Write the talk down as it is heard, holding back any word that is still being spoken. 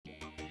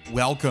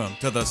Welcome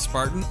to the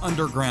Spartan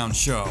Underground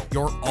Show,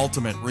 your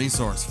ultimate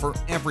resource for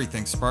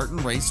everything Spartan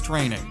race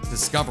training.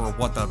 Discover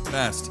what the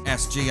best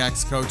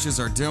SGX coaches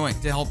are doing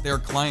to help their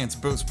clients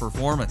boost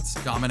performance,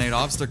 dominate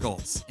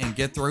obstacles, and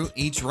get through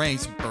each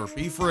race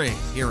burpee-free.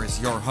 Here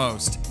is your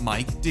host,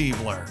 Mike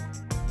Diebler.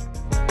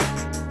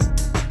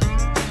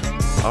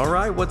 All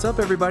right, what's up,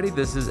 everybody?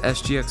 This is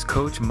SGX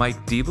coach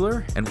Mike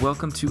Diebler, and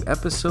welcome to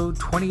episode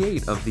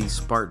 28 of the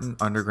Spartan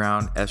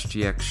Underground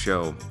SGX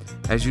show.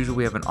 As usual,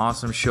 we have an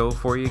awesome show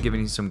for you,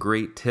 giving you some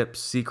great tips,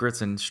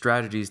 secrets, and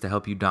strategies to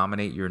help you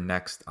dominate your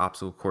next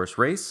obstacle course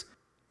race.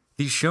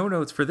 The show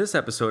notes for this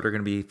episode are going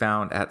to be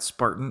found at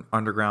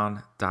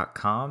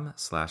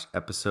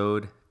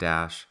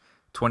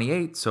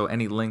spartanunderground.com/episode-28. So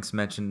any links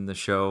mentioned in the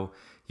show,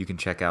 you can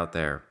check out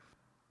there.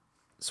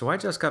 So I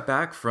just got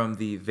back from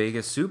the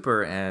Vegas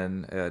Super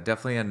and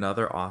definitely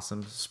another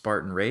awesome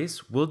Spartan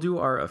race. We'll do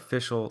our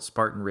official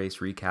Spartan race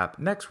recap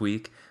next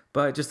week,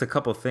 but just a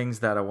couple things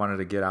that I wanted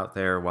to get out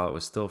there while it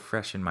was still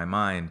fresh in my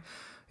mind.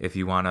 If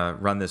you want to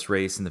run this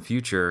race in the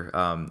future,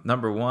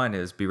 number one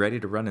is be ready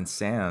to run in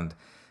sand.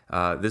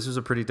 This was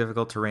a pretty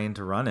difficult terrain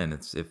to run in.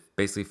 It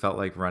basically felt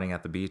like running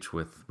at the beach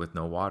with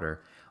no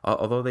water.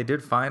 Although they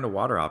did find a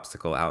water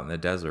obstacle out in the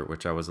desert,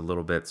 which I was a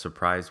little bit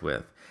surprised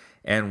with.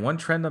 And one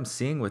trend I'm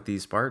seeing with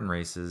these Spartan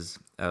races,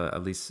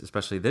 at least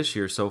especially this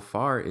year so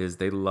far, is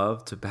they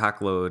love to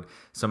backload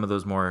some of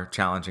those more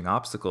challenging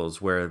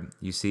obstacles where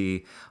you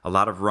see a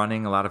lot of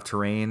running, a lot of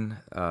terrain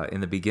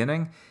in the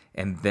beginning,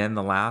 and then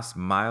the last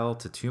mile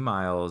to 2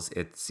 miles,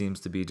 it seems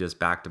to be just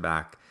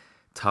back-to-back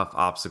tough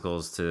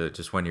obstacles to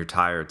just when you're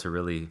tired to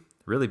really,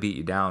 really beat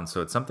you down.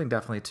 So it's something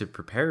definitely to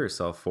prepare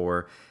yourself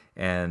for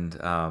and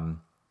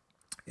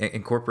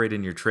incorporate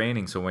in your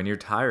training. So when you're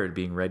tired,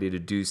 being ready to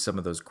do some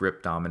of those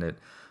grip dominant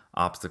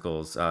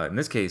obstacles. In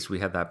this case, we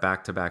had that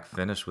back-to-back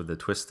finish with the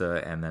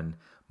Twista and then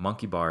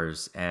monkey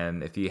bars.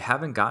 And if you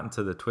haven't gotten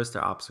to the Twista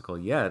obstacle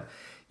yet,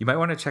 you might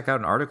want to check out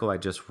an article I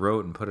just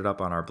wrote and put it up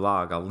on our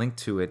blog. I'll link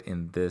to it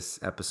in this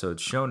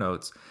episode's show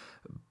notes.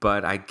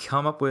 But I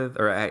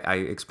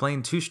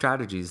explained two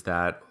strategies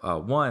that,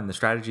 one, the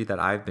strategy that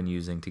I've been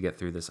using to get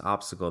through this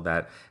obstacle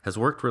that has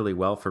worked really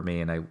well for me,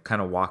 and I kind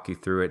of walk you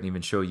through it and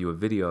even show you a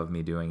video of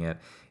me doing it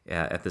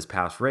at this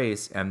past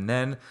race. And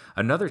then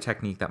another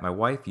technique that my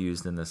wife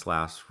used in this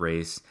last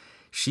race,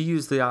 she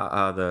used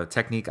the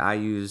technique I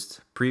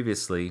used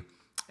previously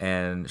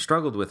and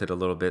struggled with it a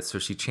little bit, so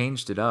she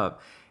changed it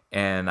up.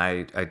 And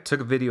I took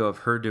a video of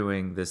her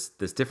doing this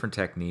different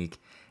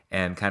technique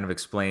and kind of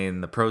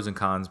explain the pros and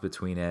cons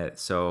between it.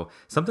 So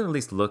something to at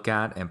least look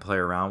at and play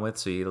around with,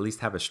 so you at least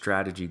have a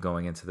strategy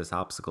going into this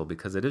obstacle,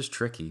 because it is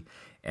tricky.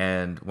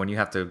 And when you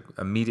have to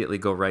immediately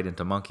go right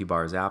into monkey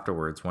bars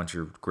afterwards, once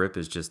your grip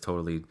is just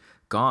totally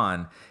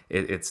gone,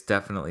 it's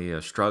definitely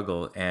a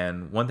struggle.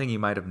 And one thing you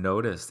might have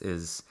noticed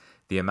is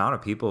the amount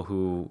of people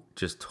who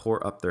just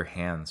tore up their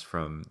hands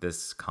from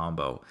this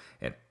combo,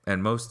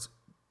 and most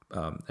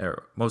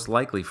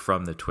likely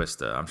from the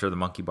Twista. I'm sure the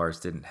monkey bars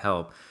didn't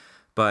help.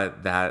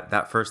 But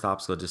that first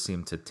obstacle just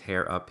seemed to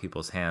tear up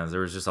people's hands.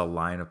 There was just a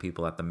line of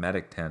people at the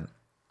medic tent,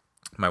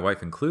 my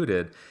wife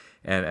included,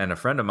 and a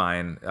friend of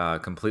mine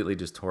completely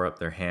just tore up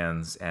their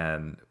hands.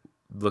 And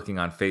looking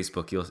on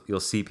Facebook, you'll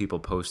see people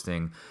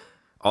posting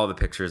all the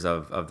pictures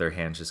of their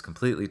hands just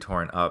completely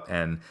torn up.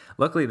 And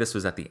luckily, this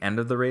was at the end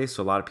of the race,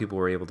 so a lot of people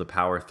were able to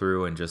power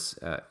through and just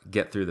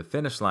get through the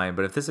finish line.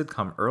 But if this had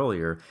come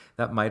earlier,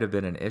 that might have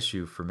been an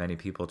issue for many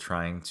people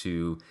trying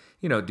to,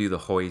 do the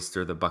hoist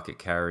or the bucket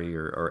carry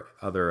or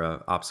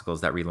other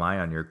obstacles that rely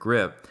on your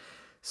grip.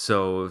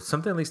 So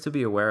something at least to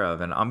be aware of.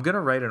 And I'm going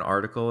to write an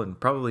article and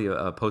probably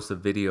post a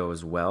video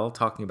as well,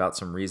 talking about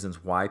some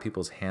reasons why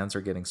people's hands are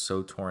getting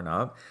so torn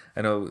up.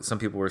 I know some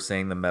people were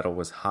saying the metal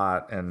was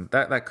hot, and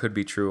that could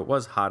be true. It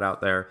was hot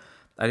out there.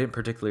 I didn't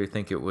particularly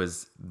think it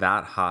was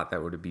that hot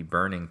that would be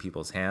burning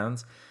people's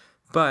hands.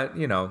 But,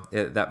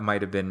 that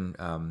might have been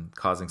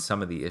causing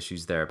some of the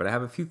issues there. But I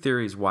have a few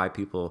theories why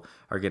people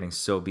are getting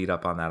so beat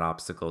up on that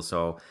obstacle.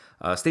 So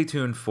stay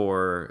tuned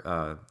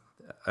for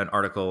an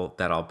article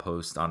that I'll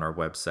post on our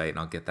website, and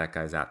I'll get that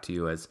guys out to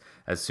you as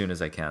soon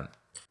as I can.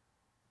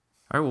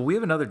 All right, well, we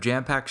have another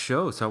jam-packed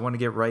show, so I want to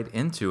get right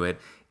into it.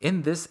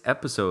 In this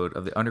episode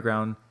of the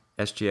Underground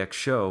SGX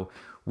show,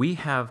 we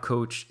have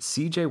Coach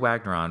CJ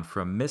Wagner on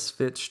from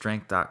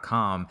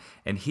MisfitStrength.com,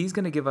 and he's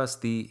going to give us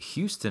the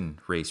Houston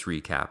race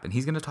recap, and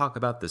he's going to talk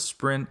about the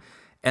sprint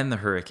and the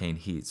Hurricane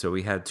Heat. So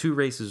we had two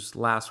races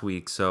last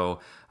week, so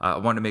I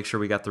wanted to make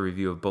sure we got the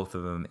review of both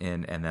of them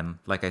in, and then,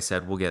 like I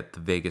said, we'll get the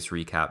Vegas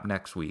recap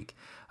next week.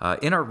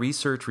 In our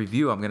research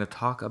review, I'm going to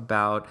talk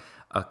about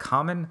a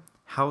common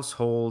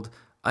household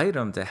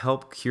item to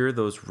help cure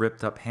those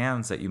ripped up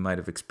hands that you might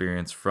have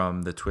experienced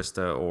from the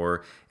Twista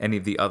or any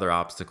of the other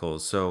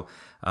obstacles. So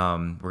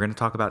we're going to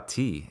talk about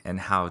tea and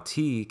how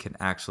tea can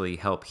actually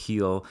help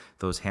heal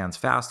those hands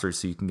faster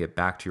so you can get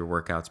back to your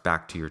workouts,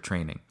 back to your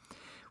training.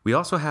 We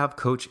also have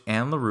Coach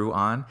Anne LaRue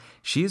on.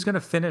 She's going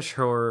to finish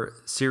her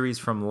series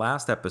from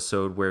last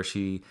episode where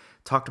she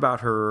talked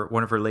about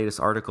one of her latest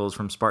articles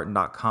from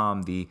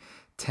Spartan.com, the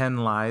 10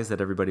 lies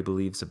that everybody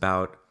believes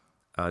about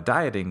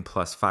dieting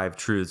plus 5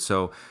 truths.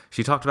 So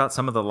she talked about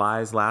some of the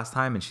lies last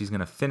time, and she's going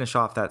to finish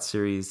off that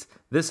series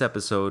this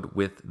episode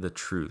with the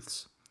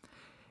truths.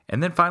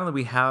 And then finally,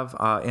 we have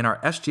in our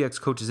SGX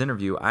Coaches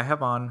interview, I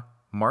have on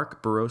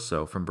Mark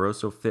Barroso from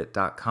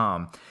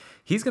BarrosoFit.com.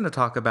 He's going to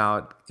talk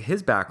about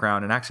his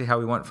background and actually how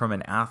he went from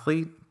an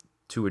athlete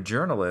to a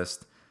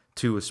journalist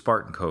to a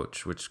Spartan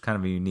coach, which is kind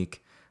of a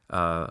unique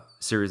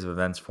series of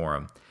events for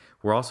him.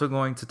 We're also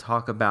going to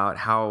talk about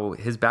how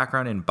his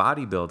background in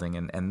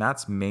bodybuilding, and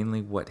that's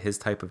mainly what his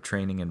type of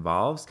training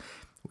involves.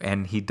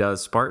 And he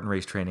does Spartan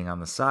race training on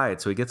the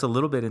side. So he gets a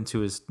little bit into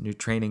his new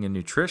training and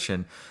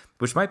nutrition,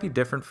 which might be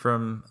different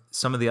from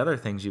some of the other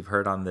things you've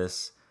heard on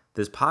this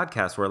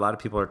podcast, where a lot of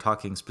people are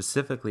talking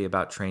specifically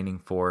about training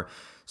for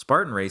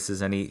Spartan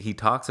races. And he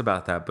talks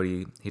about that, but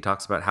he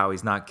talks about how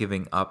he's not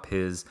giving up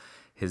his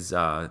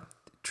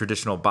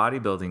traditional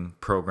bodybuilding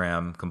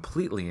program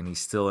completely, and he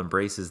still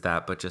embraces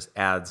that, but just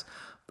adds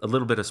a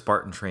little bit of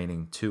Spartan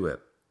training to it.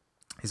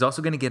 He's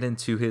also going to get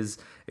into his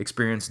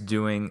experience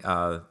doing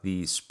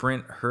the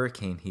sprint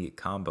hurricane heat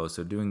combo,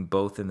 so doing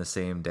both in the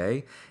same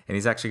day. And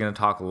he's actually going to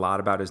talk a lot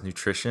about his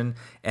nutrition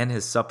and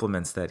his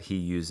supplements that he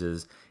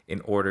uses in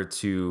order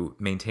to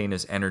maintain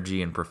his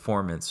energy and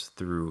performance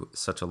through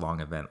such a long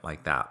event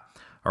like that.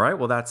 All right,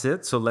 well, that's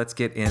it. So let's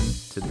get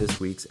into this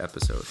week's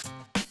episode.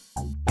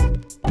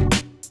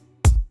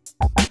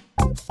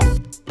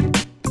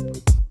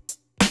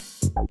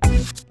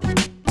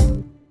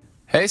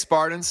 Hey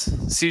Spartans,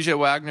 CJ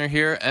Wagner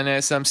here,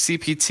 NASM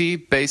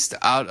CPT based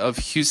out of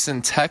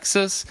Houston,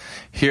 Texas,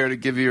 here to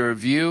give you a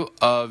review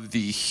of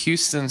the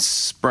Houston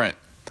Sprint.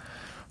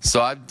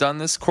 So I've done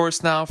this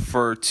course now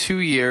for 2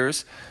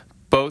 years.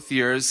 Both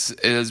years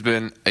it has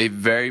been a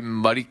very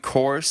muddy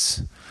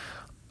course,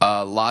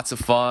 lots of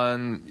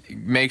fun.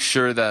 Make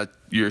sure that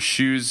your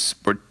shoes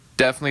were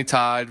definitely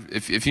tied.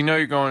 If you know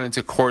you're going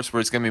into a course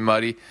where it's going to be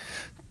muddy,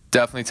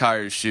 definitely tie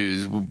your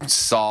shoes. We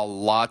saw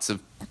lots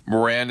of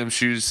random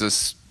shoes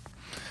just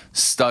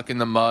stuck in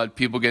the mud,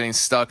 people getting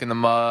stuck in the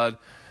mud,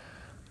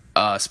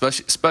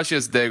 especially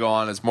as they go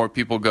on, as more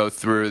people go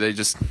through,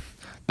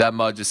 that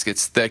mud just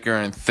gets thicker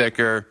and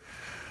thicker,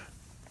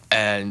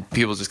 and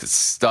people just get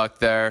stuck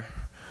there.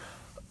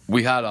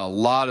 We had a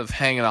lot of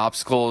hanging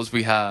obstacles.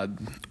 We had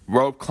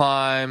rope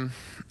climb,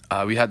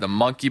 we had the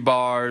monkey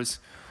bars,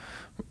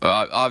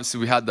 obviously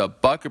we had the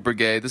bucket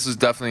brigade. This was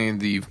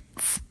definitely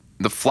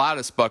the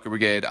flattest bucket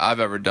brigade I've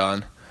ever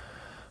done.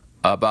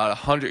 About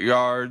 100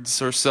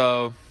 yards or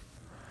so.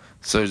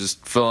 So you're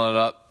just filling it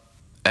up,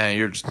 and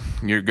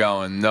you're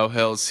going. No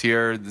hills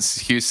here. This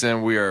is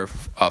Houston. We are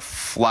a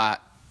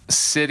flat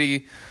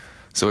city,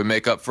 so we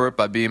make up for it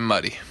by being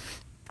muddy.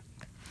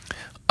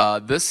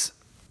 This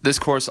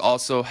course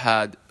also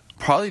had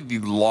probably the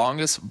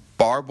longest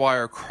barbed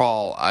wire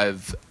crawl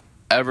I've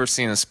ever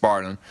seen in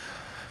Spartan.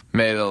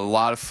 Made it a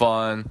lot of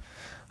fun.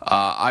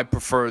 I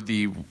prefer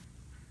the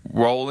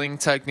rolling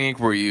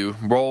technique, where you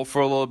roll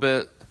for a little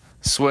bit,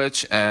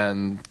 switch,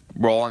 and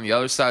roll on the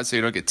other side so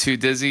you don't get too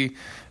dizzy.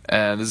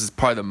 And this is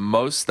probably the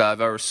most that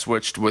I've ever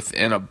switched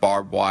within a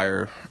barbed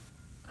wire.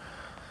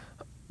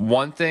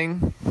 One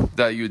thing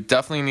that you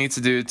definitely need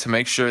to do to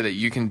make sure that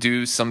you can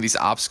do some of these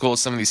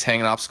obstacles, some of these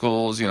hanging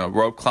obstacles,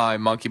 rope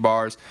climb, monkey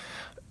bars,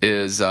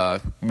 is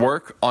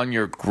work on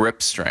your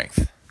grip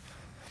strength.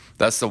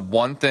 That's the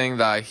one thing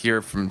that I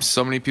hear from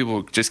so many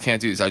people who just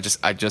can't do this.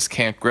 I just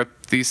can't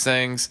grip these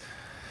things.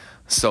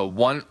 So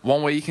one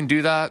way you can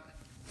do that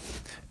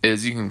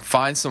is you can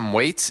find some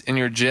weights in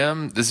your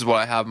gym. This is what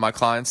I have my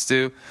clients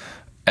do,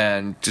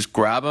 and just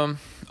grab them.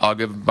 I'll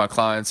give my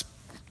clients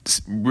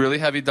really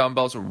heavy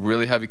dumbbells or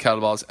really heavy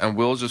kettlebells, and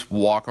we'll just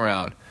walk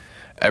around.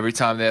 Every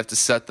time they have to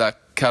set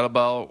that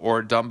kettlebell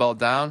or dumbbell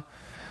down,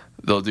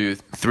 they'll do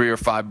 3 or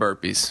 5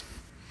 burpees.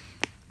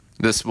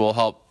 This will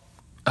help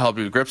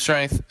your grip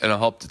strength, and it'll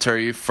help deter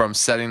you from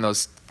setting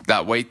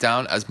that weight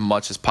down as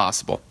much as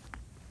possible.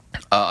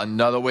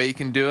 Another way you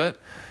can do it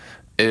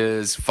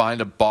is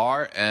find a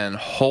bar and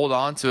hold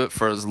on to it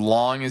for as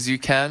long as you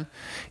can,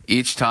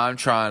 each time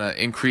trying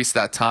to increase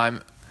that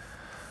time.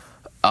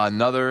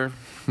 Another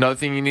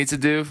thing you need to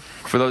do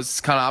for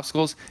those kind of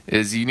obstacles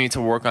is you need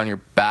to work on your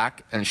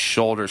back and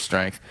shoulder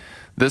strength.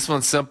 This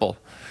one's simple,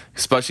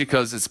 especially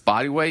because it's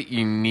body weight.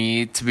 You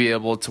need to be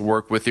able to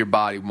work with your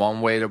body.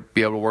 One way to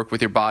be able to work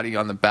with your body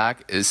on the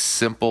back is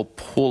simple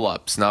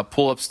pull-ups. Now,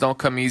 pull-ups don't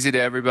come easy to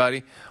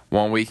everybody.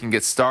 One way you can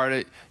get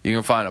started, you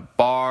can find a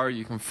bar,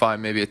 you can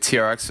find maybe a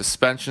TRX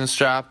suspension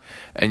strap,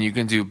 and you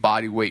can do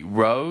body weight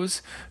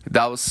rows.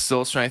 That will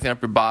still strengthen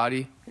up your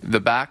body, the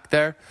back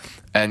there,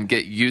 and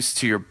get used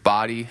to your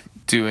body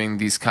doing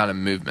these kind of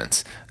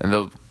movements. And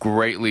they'll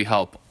greatly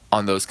help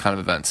on those kind of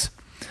events.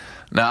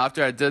 Now,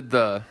 after I did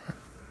the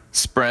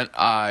sprint,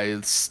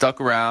 I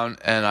stuck around,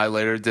 and I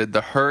later did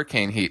the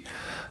hurricane heat.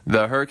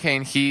 The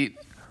hurricane heat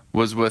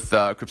was with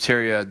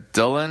Crypteria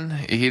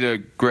Dylan. He did a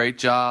great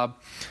job.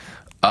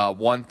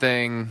 One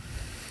thing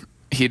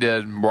he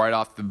did right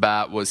off the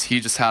bat was he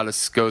just had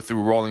us go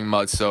through rolling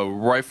mud. So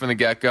right from the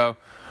get-go,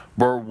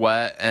 we're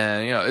wet,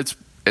 and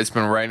it's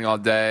been raining all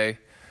day.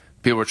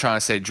 People are trying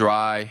to stay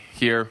dry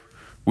here.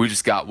 we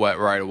just got wet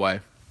right away.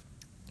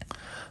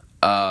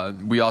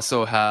 We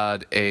also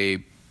had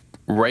a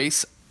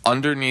race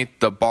underneath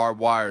the barbed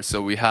wire,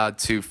 so we had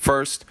to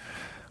first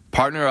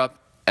partner up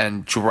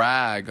and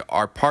drag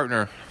our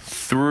partner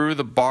through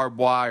the barbed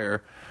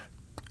wire,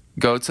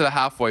 go to the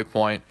halfway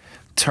point,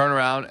 turn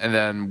around, and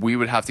then we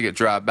would have to get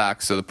dragged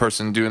back. So the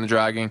person doing the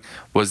dragging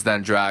was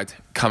then dragged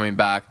coming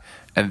back,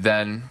 and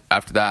then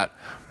after that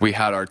we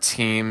had our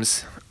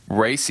teams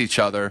race each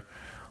other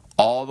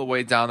all the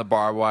way down the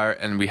barbed wire,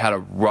 and we had to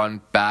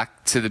run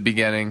back to the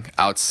beginning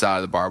outside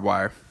of the barbed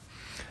wire.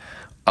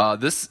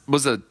 This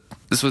was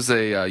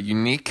a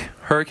unique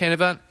hurricane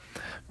event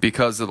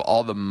because of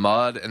all the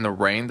mud and the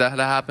rain that had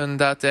happened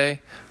that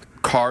day.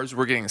 Cars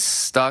were getting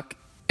stuck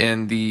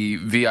in the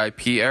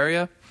VIP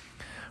area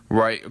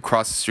right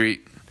across the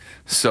street.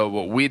 So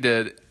what we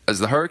did as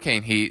the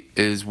hurricane heat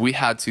is we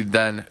had to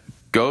then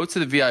go to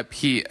the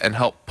VIP and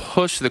help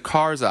push the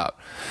cars out.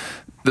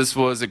 This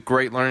was a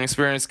great learning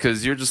experience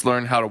because you're just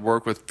learning how to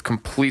work with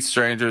complete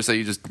strangers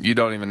that you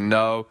don't even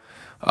know.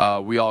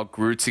 We all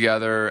grew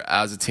together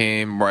as a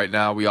team. Right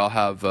now, we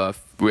have a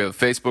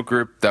Facebook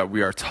group that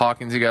we are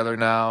talking together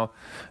now,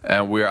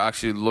 and we are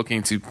actually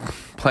looking to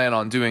plan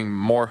on doing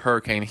more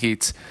hurricane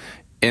heats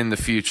in the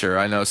future.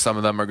 I know some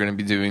of them are going to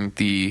be doing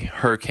the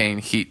Hurricane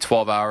Heat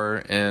 12-hour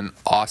in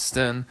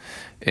Austin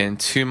in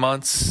 2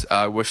 months.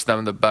 I wish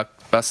them the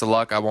best of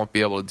luck. I won't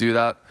be able to do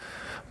that,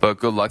 but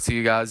good luck to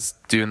you guys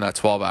doing that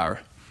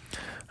 12-hour.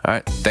 All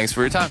right, thanks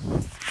for your time.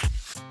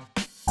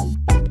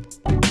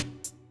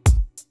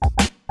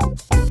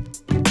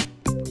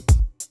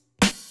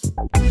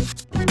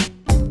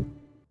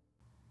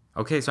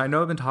 Okay, so I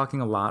know I've been talking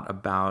a lot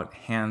about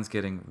hands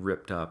getting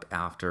ripped up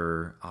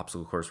after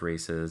obstacle course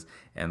races,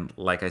 and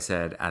like I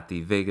said, at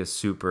the Vegas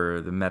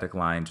Super, the medic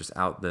line just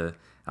out the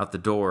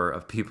door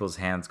of people's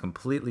hands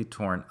completely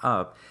torn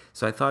up.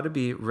 So I thought it'd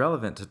be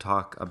relevant to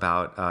talk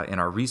about, in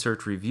our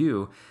research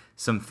review,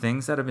 some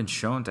things that have been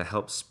shown to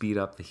help speed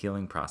up the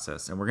healing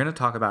process. And we're going to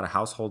talk about a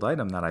household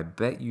item that I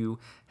bet you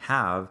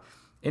have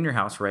in your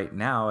house right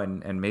now,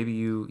 and maybe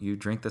you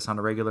drink this on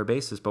a regular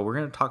basis, but we're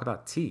going to talk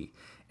about tea.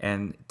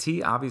 And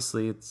tea,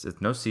 obviously, it's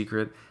no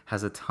secret,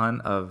 has a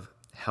ton of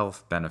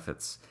health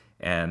benefits.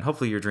 And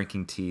hopefully you're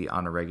drinking tea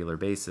on a regular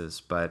basis.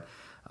 But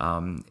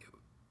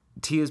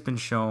tea has been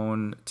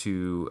shown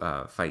to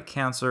fight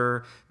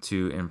cancer,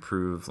 to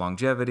improve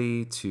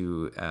longevity,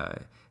 to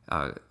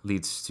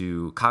leads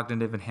to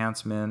cognitive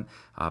enhancement,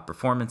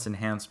 performance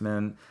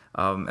enhancement,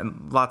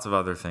 and lots of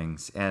other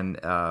things. And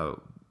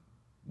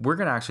we're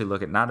going to actually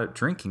look at not at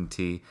drinking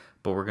tea,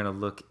 but we're going to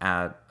look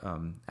at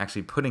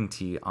actually putting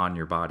tea on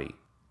your body.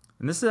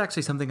 And this is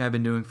actually something I've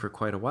been doing for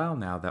quite a while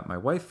now that my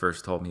wife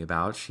first told me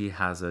about. She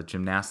has a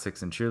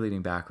gymnastics and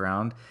cheerleading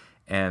background,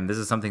 and this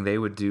is something they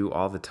would do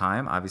all the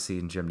time. Obviously,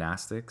 in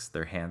gymnastics,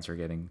 their hands are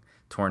getting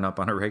torn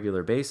up on a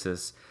regular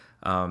basis,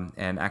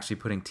 and actually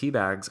putting tea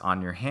bags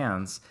on your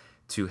hands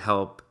to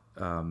help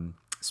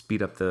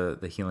speed up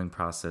the healing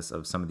process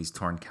of some of these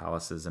torn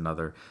calluses and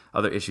other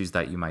issues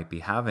that you might be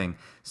having.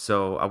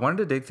 So I wanted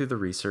to dig through the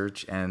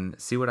research and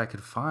see what I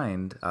could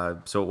find,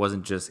 so it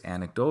wasn't just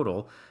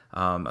anecdotal,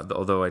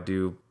 although I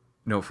do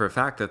know for a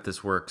fact that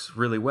this works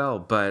really well.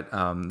 But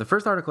the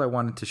first article I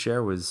wanted to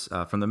share was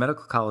from the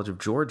Medical College of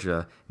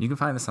Georgia. You can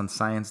find this on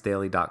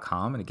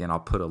ScienceDaily.com, and again, I'll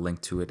put a link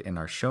to it in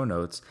our show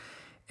notes.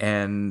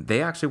 And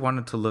they actually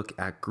wanted to look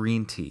at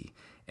green tea.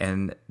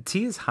 And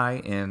tea is high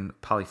in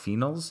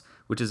polyphenols,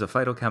 which is a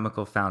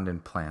phytochemical found in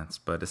plants.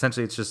 But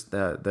essentially, it's just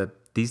that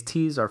these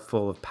teas are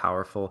full of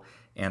powerful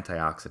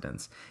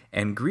antioxidants.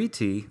 And green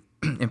tea,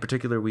 in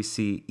particular, we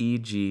see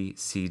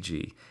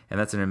EGCG, and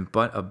that's an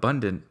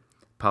abundant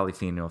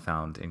polyphenol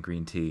found in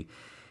green tea.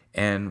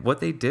 And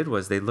what they did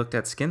was they looked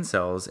at skin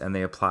cells and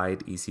they applied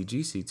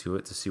ECGC to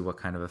it to see what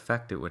kind of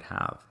effect it would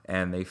have.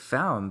 And they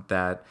found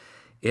that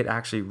it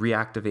actually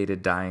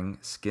reactivated dying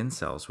skin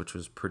cells, which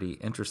was pretty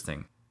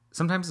interesting.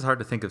 Sometimes it's hard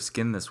to think of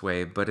skin this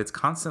way, but it's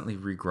constantly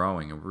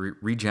regrowing and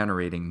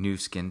regenerating new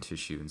skin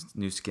tissue,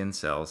 new skin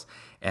cells,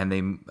 and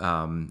they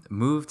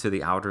move to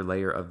the outer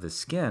layer of the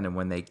skin, and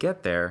when they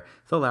get there,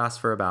 they'll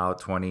last for about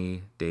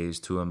 20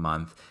 days to a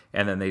month,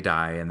 and then they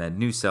die, and then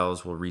new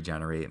cells will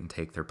regenerate and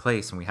take their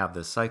place, and we have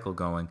this cycle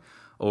going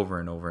over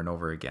and over and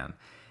over again.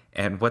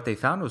 And what they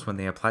found was when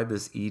they applied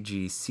this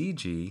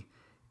EGCG,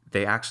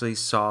 they actually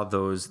saw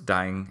those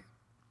dying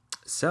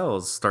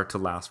cells start to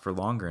last for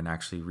longer and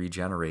actually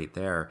regenerate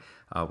there,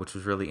 which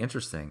was really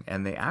interesting.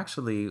 And they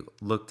actually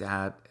looked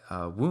at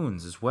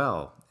wounds as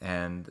well.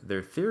 And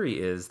their theory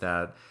is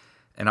that,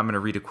 and I'm going to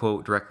read a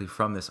quote directly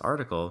from this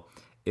article,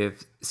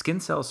 if skin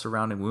cells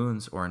surrounding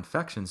wounds or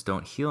infections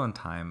don't heal in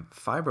time,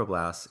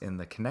 fibroblasts in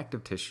the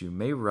connective tissue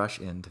may rush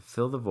in to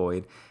fill the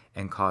void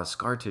and cause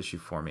scar tissue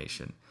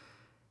formation.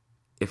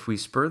 If we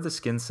spur the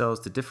skin cells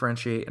to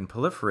differentiate and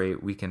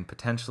proliferate, we can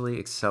potentially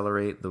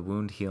accelerate the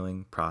wound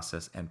healing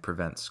process and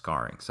prevent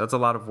scarring. So that's a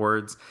lot of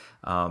words,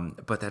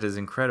 but that is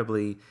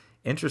incredibly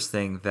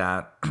interesting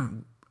that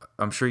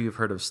I'm sure you've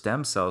heard of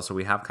stem cells. So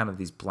we have kind of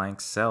these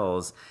blank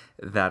cells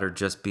that are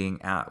just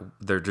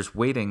they're just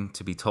waiting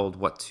to be told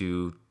what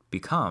to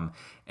become.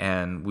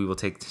 And we will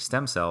take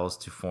stem cells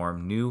to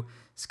form new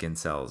skin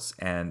cells.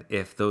 And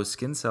if those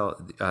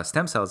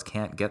stem cells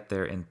can't get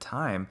there in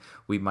time,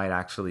 we might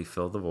actually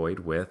fill the void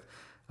with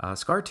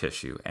scar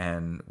tissue,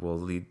 and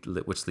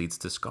which leads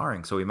to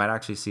scarring. So we might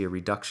actually see a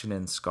reduction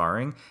in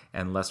scarring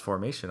and less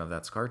formation of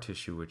that scar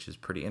tissue, which is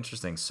pretty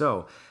interesting.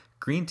 So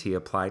green tea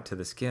applied to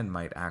the skin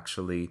might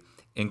actually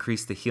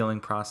increase the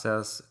healing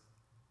process,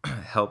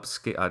 help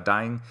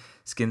dying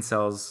skin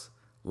cells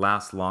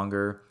last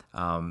longer,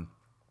 and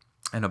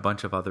a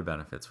bunch of other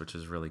benefits, which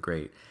is really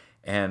great.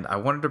 And I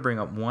wanted to bring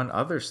up one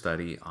other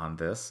study on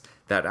this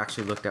that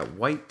actually looked at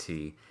white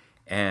tea.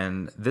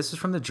 And this is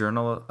from the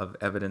Journal of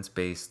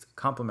Evidence-Based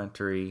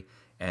Complementary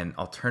and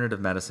Alternative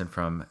Medicine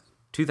from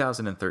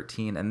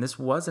 2013. And this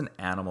was an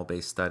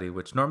animal-based study,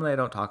 which normally I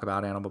don't talk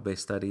about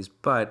animal-based studies,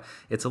 but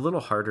it's a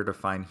little harder to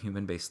find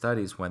human-based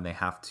studies when they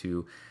have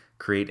to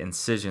create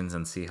incisions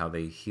and see how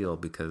they heal,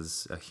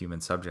 because a human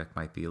subject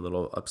might be a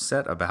little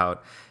upset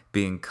about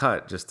being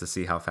cut just to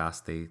see how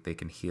fast they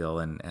can heal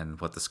and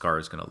what the scar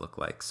is going to look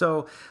like.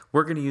 So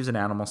we're going to use an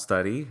animal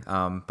study,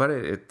 but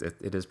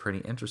it is pretty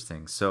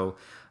interesting. So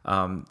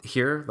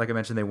here, like I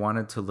mentioned, they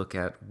wanted to look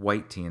at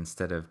white tea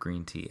instead of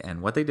green tea.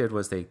 And what they did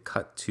was they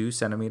cut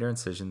 2-centimeter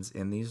incisions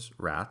in these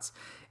rats,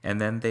 and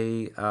then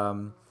they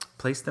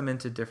placed them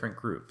into different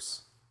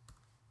groups.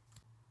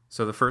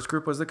 So the first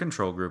group was the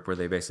control group, where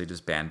they basically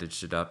just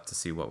bandaged it up to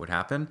see what would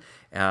happen.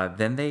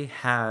 Then they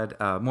had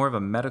more of a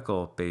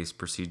medical-based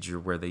procedure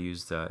where they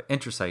used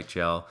intrasite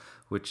gel,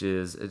 which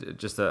is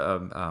just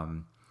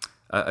a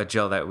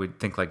gel that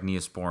would think like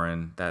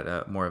Neosporin,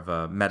 that more of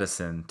a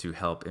medicine to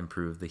help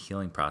improve the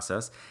healing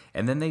process.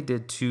 And then they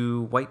did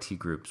 2 white tea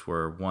groups,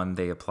 where one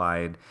they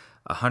applied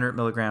 100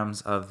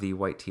 milligrams of the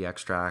white tea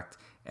extract,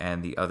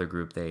 and the other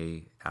group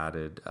they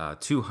added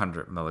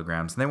 200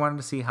 milligrams. And they wanted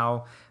to see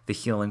how the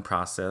healing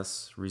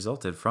process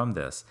resulted from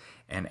this.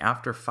 And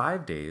after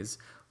 5 days,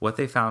 what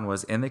they found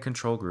was in the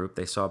control group,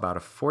 they saw about a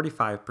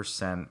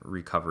 45%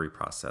 recovery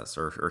process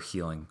or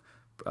healing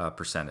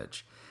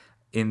percentage.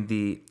 In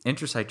the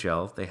intrasite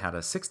gel, they had a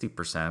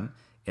 60%.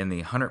 In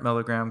the 100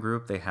 milligram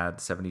group, they had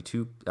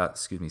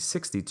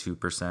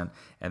 62%.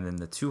 And then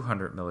the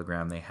 200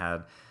 milligram, they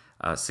had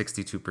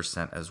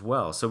 62% as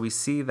well. So we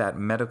see that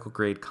medical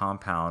grade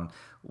compound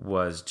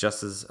was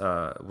just as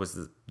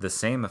the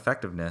same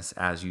effectiveness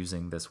as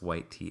using this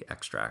white tea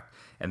extract,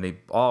 and they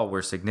all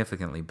were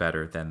significantly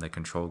better than the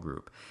control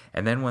group.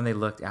 And then when they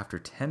looked after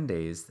 10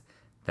 days,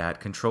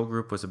 that control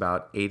group was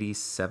about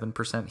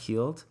 87%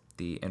 healed.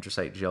 The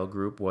intrasite gel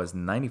group was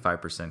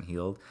 95%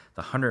 healed.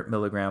 The 100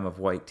 milligram of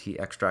white tea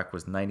extract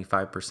was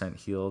 95%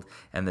 healed,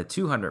 and the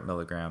 200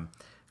 milligram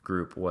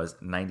group was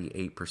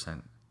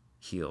 98%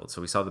 healed. So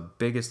we saw the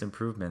biggest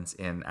improvements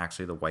in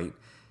actually the white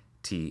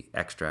tea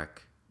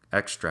extract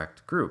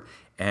group,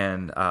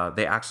 and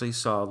they actually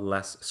saw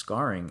less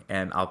scarring.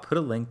 And I'll put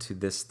a link to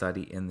this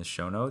study in the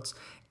show notes.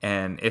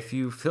 And if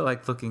you feel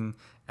like looking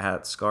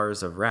at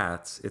scars of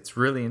rats, it's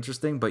really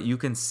interesting, but you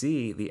can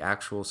see the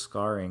actual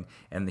scarring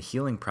and the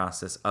healing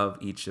process of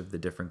each of the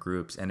different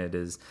groups, and it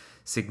is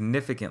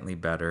significantly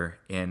better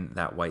in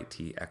that white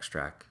tea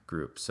extract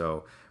group.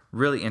 So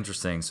really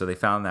interesting. So they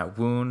found that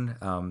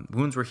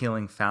wounds were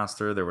healing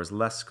faster. There was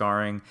less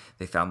scarring.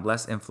 They found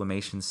less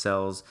inflammation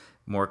cells,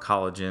 more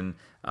collagen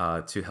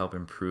to help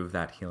improve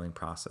that healing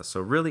process. So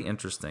really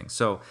interesting.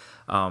 So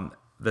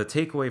the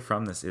takeaway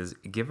from this is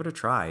give it a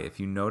try. If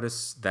you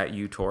notice that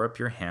you tore up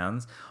your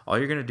hands, all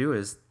you're going to do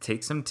is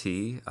take some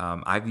tea.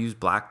 I've used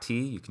black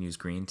tea. You can use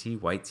green tea,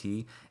 white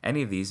tea,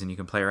 any of these, and you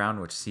can play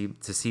around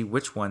to see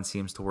which one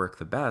seems to work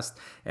the best.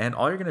 And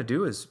all you're going to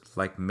do is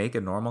like make a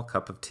normal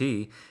cup of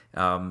tea.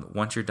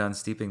 Once you're done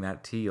steeping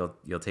that tea,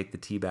 you'll take the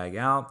tea bag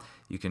out.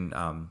 You can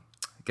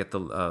get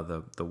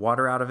the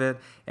water out of it,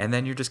 and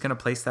then you're just going to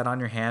place that on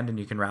your hand, and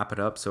you can wrap it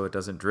up so it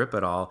doesn't drip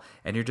at all,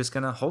 and you're just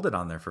going to hold it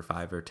on there for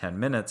 5 or 10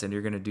 minutes, and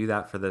you're going to do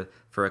that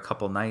for a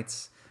couple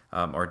nights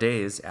or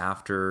days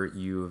after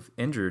you've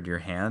injured your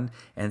hand,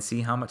 and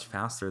see how much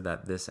faster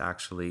that this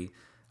actually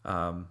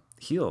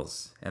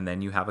heals. And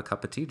then you have a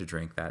cup of tea to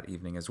drink that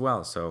evening as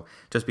well. So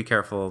just be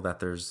careful that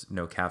there's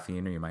no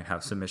caffeine, or you might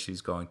have some issues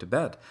going to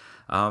bed.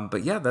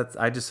 But yeah,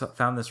 I just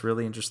found this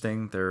really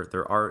interesting.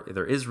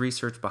 There is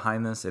research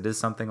behind this. It is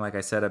something, like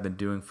I said, I've been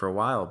doing for a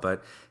while,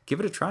 but give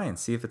it a try and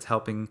see if it's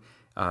helping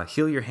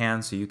heal your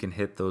hands so you can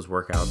hit those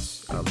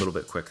workouts a little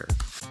bit quicker.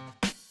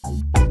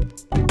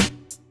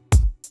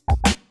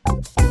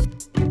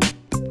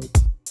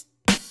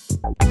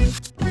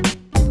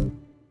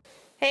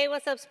 Hey,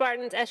 what's up,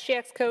 Spartans?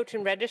 SGX coach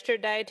and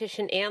registered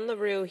dietitian Ann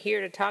LaRue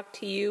here to talk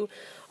to you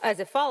as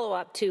a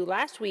follow-up to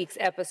last week's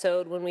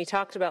episode when we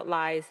talked about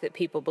lies that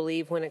people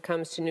believe when it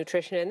comes to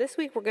nutrition. And this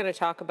week we're going to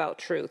talk about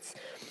truths.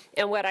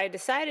 And what I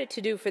decided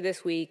to do for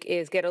this week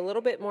is get a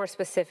little bit more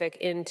specific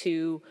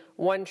into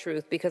one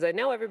truth, because I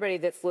know everybody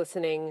that's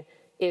listening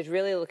is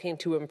really looking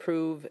to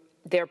improve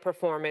their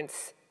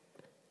performance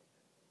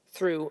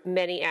through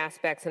many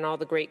aspects and all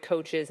the great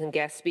coaches and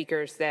guest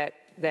speakers that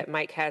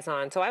Mike has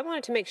on. So I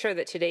wanted to make sure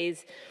that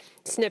today's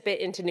snippet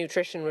into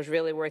nutrition was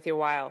really worth your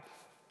while.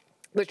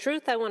 The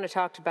truth I want to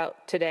talk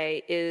about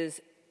today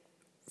is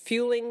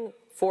fueling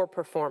for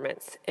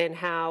performance, and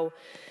how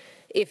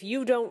if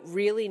you don't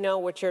really know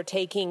what you're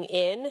taking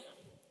in,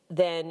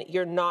 then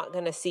you're not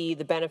going to see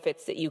the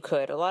benefits that you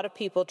could. A lot of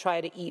people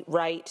try to eat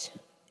right,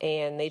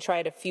 and they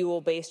try to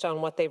fuel based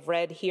on what they've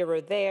read here or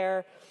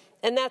there,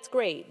 and that's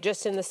great,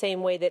 just in the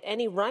same way that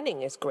any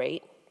running is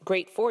great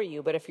for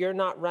you. But if you're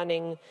not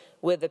running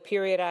with a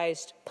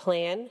periodized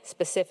plan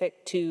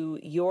specific to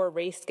your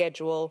race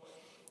schedule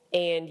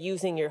and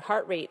using your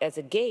heart rate as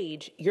a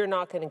gauge, you're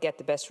not going to get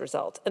the best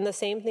results. And the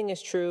same thing is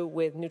true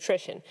with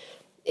nutrition.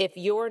 If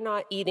you're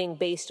not eating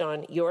based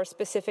on your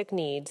specific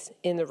needs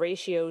in the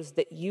ratios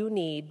that you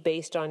need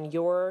based on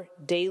your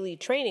daily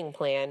training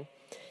plan,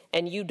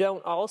 and you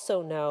don't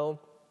also know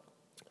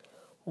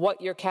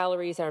what your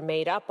calories are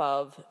made up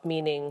of,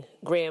 meaning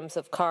grams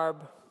of carb,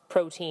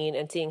 protein,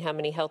 and seeing how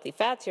many healthy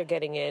fats you're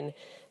getting in,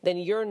 then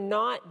you're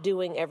not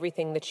doing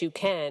everything that you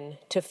can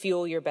to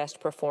fuel your best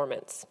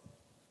performance.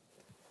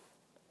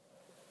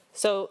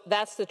 So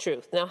that's the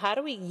truth. Now, how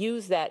do we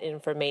use that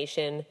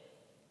information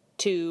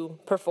to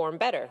perform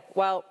better?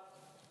 Well,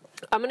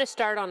 I'm going to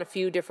start on a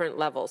few different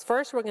levels.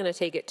 First, we're going to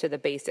take it to the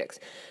basics.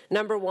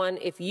 Number one,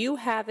 if you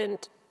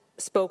haven't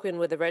spoken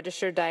with a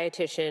registered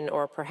dietitian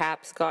or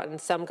perhaps gotten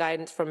some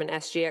guidance from an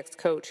SGX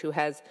coach who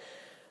has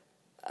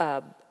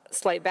a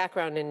slight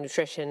background in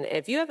nutrition,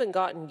 if you haven't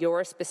gotten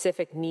your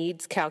specific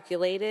needs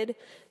calculated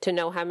to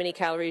know how many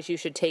calories you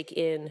should take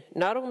in,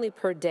 not only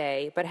per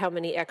day, but how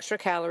many extra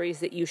calories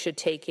that you should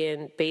take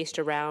in based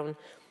around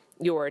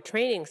your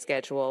training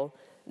schedule,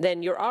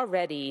 then you're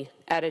already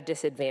at a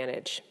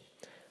disadvantage.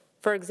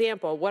 For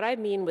example, what I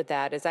mean with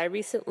that is I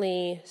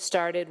recently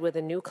started with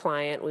a new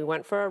client. We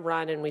went for a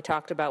run and we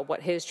talked about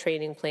what his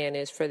training plan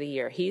is for the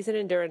year. He's an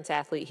endurance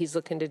athlete. He's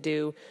looking to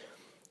do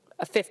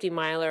a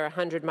 50-miler, a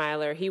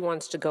 100-miler. He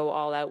wants to go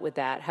all out with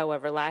that.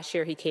 However, last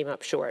year he came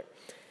up short.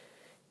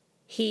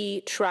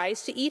 He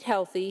tries to eat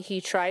healthy. He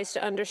tries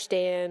to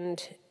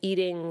understand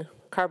eating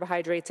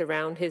carbohydrates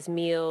around his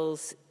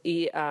meals,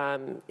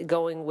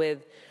 going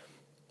with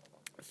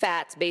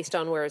fats based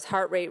on where his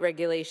heart rate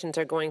regulations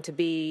are going to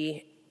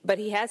be, but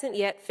he hasn't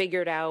yet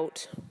figured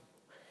out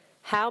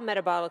how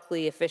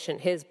metabolically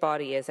efficient his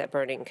body is at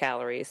burning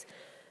calories,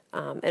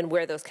 and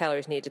where those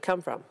calories need to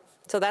come from.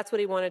 So that's what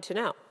he wanted to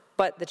know.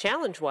 But the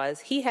challenge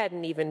was he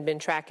hadn't even been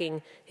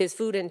tracking his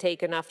food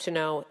intake enough to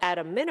know, at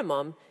a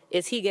minimum,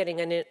 is he getting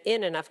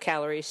in enough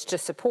calories to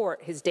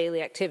support his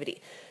daily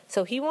activity.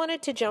 So he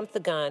wanted to jump the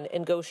gun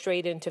and go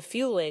straight into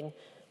fueling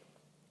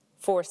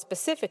for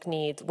specific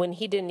needs when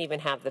he didn't even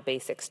have the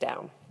basics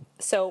down.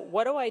 So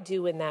what do I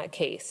do in that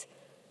case?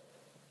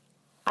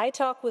 I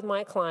talk with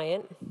my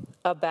client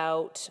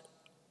about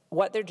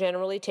what they're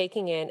generally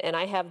taking in, and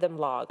I have them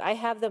log. I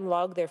have them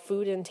log their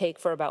food intake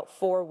for about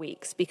 4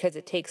 weeks, because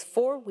it takes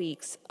 4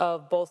 weeks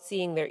of both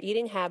seeing their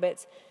eating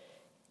habits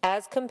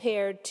as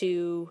compared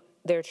to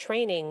their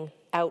training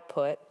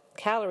output,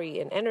 calorie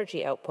and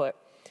energy output.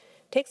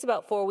 It takes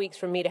about 4 weeks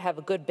for me to have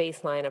a good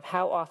baseline of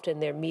how often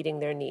they're meeting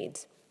their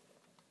needs.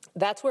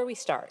 That's where we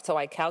start. So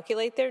I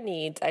calculate their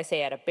needs. I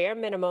say at a bare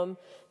minimum,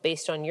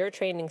 based on your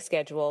training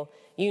schedule,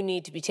 you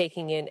need to be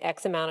taking in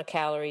X amount of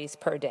calories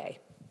per day.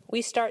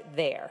 We start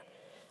there.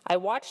 I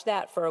watch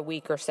that for a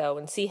week or so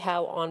and see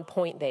how on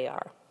point they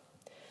are.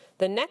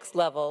 The next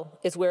level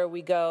is where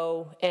we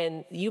go,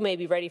 and you may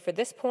be ready for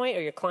this point,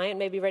 or your client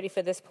may be ready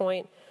for this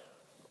point,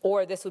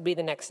 or this would be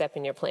the next step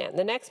in your plan.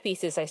 The next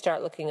piece is I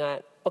start looking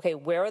at, okay,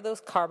 where are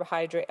those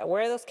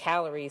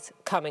calories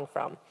coming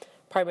from?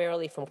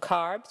 Primarily from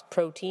carbs,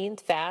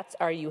 proteins, fats.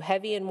 Are you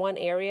heavy in one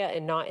area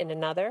and not in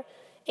another?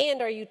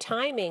 And are you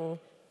timing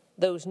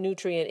those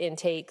nutrient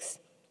intakes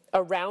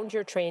around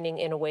your training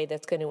in a way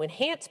that's going to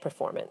enhance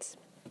performance?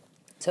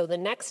 So the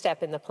next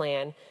step in the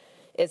plan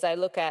is I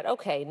look at,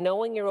 okay,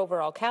 knowing your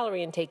overall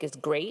calorie intake is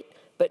great,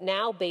 but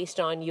now based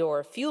on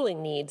your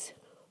fueling needs,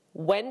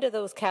 when do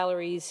those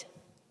calories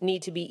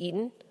need to be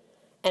eaten,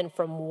 and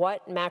from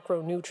what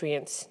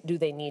macronutrients do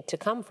they need to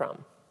come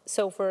from?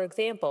 So for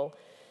example,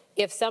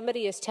 if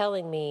somebody is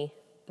telling me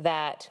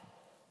that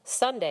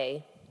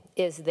Sunday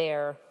is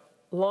their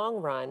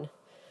long run,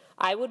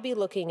 I would be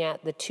looking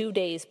at the 2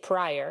 days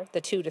prior, the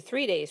 2 to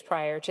 3 days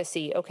prior, to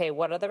see, okay,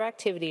 what other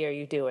activity are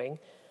you doing?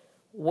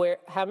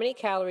 How many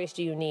calories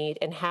do you need?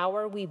 And how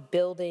are we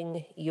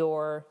building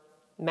your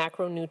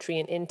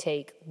macronutrient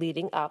intake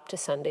leading up to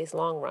Sunday's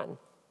long run?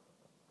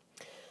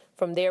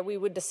 From there, we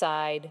would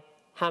decide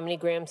how many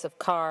grams of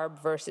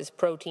carb versus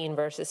protein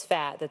versus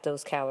fat that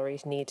those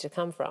calories need to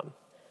come from.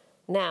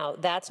 Now,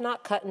 that's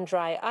not cut and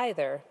dry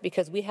either,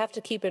 because we have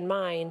to keep in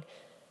mind,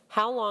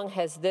 how long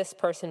has this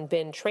person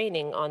been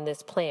training on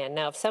this plan?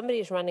 Now, if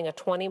somebody's running a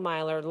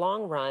 20-miler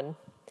long run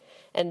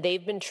and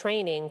they've been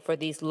training for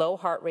these low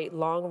heart rate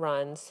long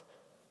runs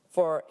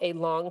for a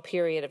long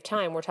period of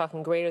time, we're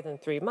talking greater than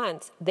 3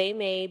 months, they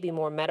may be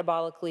more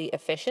metabolically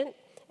efficient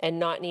and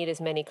not need as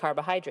many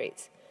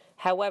carbohydrates.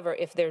 However,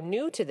 if they're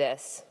new to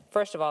this,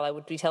 first of all, I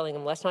would be telling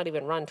them, let's not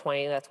even run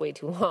 20, that's way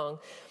too long.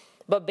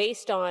 But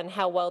based on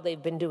how well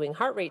they've been doing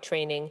heart rate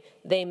training,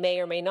 they may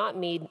or may not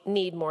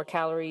need more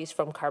calories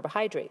from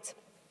carbohydrates.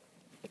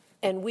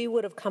 And we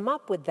would have come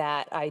up with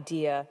that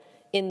idea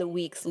in the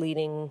weeks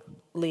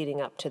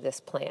leading up to this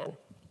plan,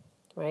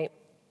 right?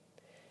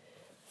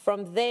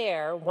 From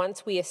there,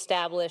 once we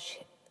establish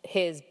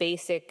his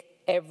basic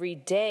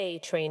everyday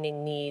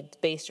training needs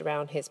based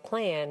around his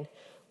plan,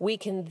 we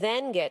can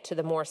then get to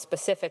the more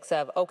specifics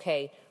of,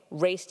 okay,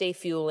 race day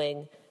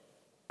fueling,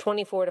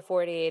 24 to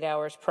 48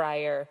 hours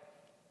prior,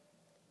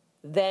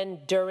 then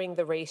during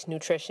the race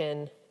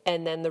nutrition,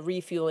 and then the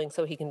refueling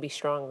so he can be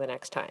strong the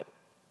next time.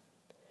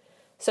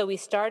 So we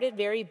started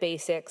very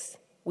basics,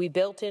 we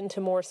built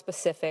into more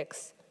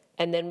specifics,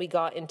 and then we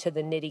got into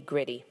the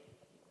nitty-gritty.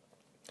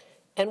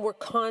 And we're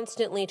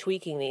constantly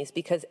tweaking these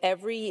because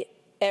every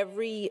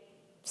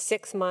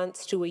 6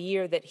 months to a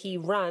year that he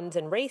runs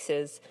and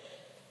races,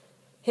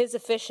 his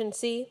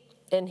efficiency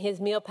and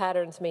his meal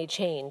patterns may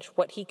change.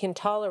 What he can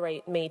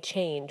tolerate may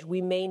change.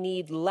 We may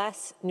need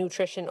less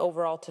nutrition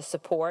overall to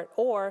support,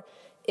 or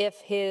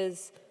if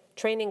his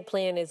training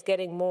plan is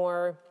getting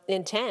more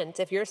intense,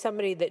 if you're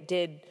somebody that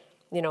did,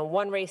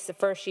 1 race the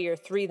first year,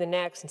 3 the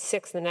next, and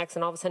 6 the next,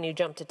 and all of a sudden you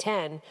jump to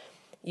 10,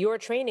 your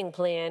training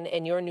plan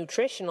and your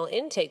nutritional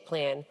intake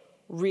plan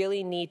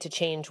really need to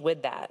change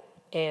with that.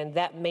 And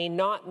that may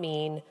not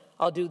mean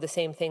I'll do the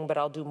same thing, but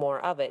I'll do more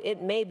of it.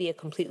 It may be a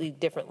completely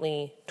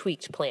differently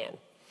tweaked plan.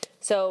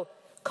 So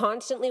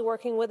constantly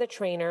working with a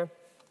trainer,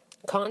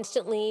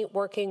 constantly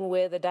working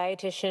with a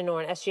dietitian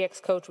or an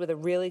SGX coach with a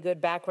really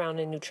good background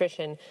in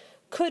nutrition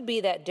could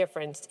be that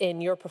difference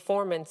in your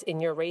performance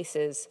in your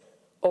races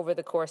over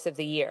the course of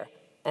the year.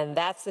 And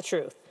that's the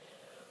truth.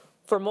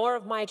 For more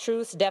of my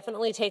truths,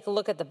 definitely take a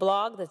look at the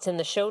blog that's in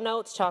the show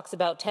notes, talks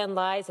about 10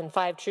 lies and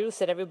 5 truths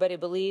that everybody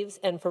believes.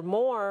 And for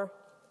more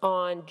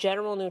on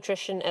general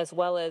nutrition as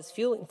well as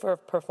fueling for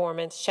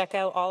performance, check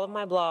out all of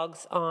my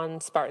blogs on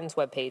Spartan's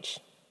webpage.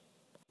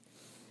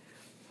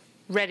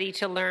 Ready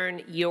to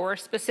learn your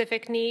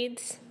specific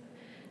needs?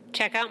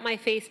 Check out my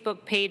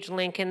Facebook page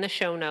link in the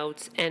show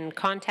notes and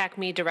contact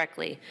me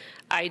directly.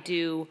 I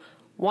do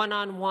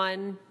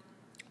one-on-one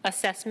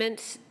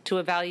assessments to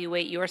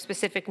evaluate your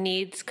specific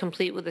needs,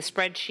 complete with a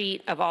spreadsheet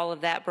of all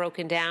of that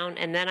broken down,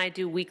 and then I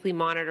do weekly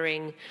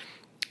monitoring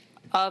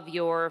of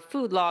your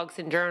food logs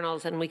and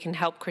journals, and we can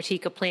help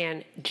critique a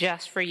plan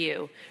just for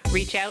you.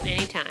 Reach out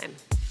anytime.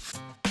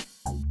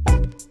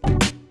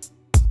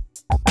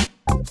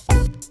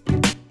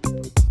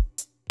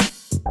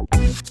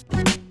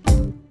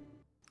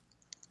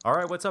 All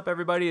right, what's up,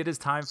 everybody? It is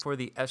time for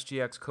the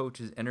SGX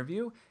Coaches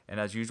interview. And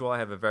as usual, I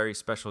have a very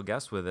special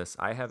guest with us.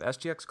 I have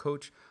SGX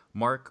coach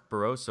Mark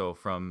Barroso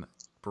from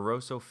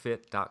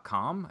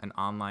barrosofit.com, an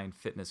online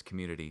fitness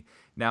community.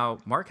 Now,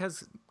 Mark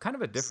has kind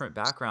of a different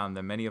background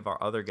than many of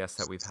our other guests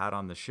that we've had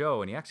on the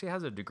show, and he actually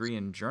has a degree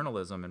in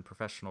journalism and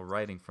professional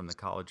writing from the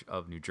College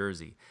of New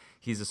Jersey.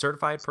 He's a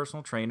certified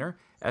personal trainer,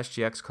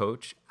 SGX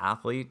coach,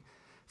 athlete,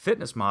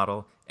 fitness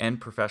model,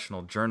 and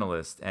professional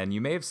journalist. And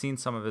you may have seen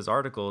some of his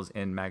articles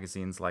in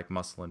magazines like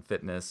Muscle and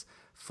Fitness,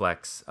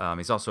 Flex.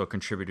 He's also a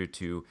contributor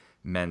to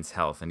Men's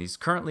Health. And he's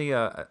currently,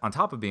 on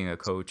top of being a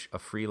coach, a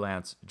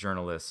freelance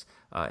journalist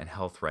and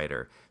health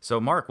writer.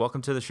 So Mark,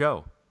 welcome to the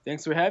show.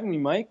 Thanks for having me,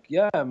 Mike.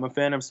 Yeah, I'm a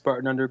fan of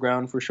Spartan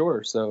Underground for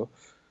sure. So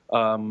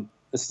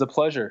this is a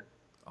pleasure.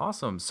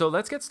 Awesome. So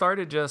let's get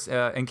started. Just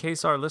in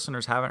case our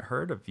listeners haven't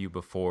heard of you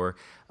before,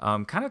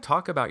 kind of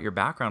talk about your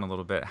background a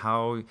little bit,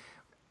 how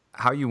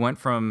you went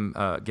from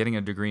getting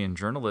a degree in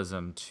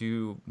journalism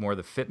to more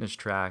the fitness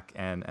track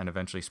and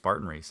eventually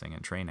Spartan racing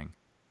and training.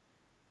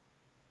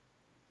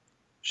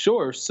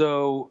 Sure.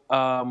 So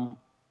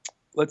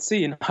let's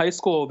see. In high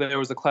school, there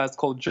was a class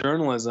called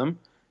journalism,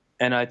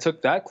 and I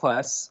took that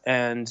class,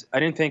 and I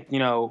didn't think,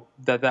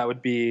 that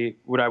would be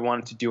what I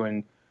wanted to do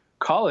in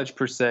college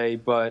per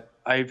se, but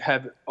I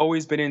have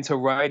always been into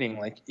writing.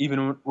 Like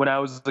even when I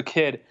was a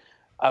kid,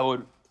 I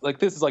would,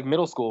 this is like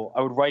middle school,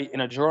 I would write in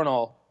a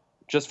journal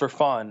just for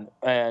fun.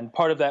 And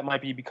part of that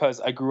might be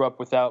because I grew up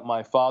without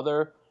my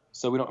father,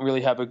 so we don't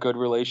really have a good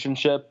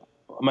relationship,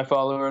 my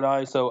father and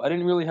I. So I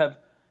didn't really have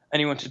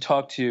anyone to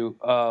talk to.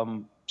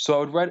 So I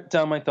would write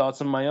down my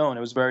thoughts on my own. It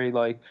was very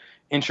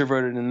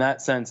introverted in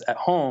that sense at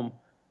home.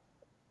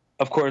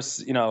 Of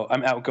course,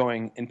 I'm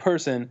outgoing in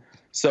person.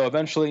 So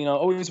eventually,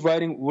 always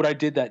writing what I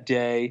did that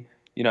day,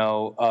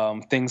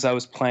 things I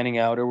was planning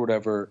out or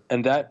whatever.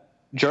 And that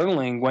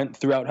journaling went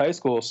throughout high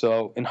school.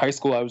 So in high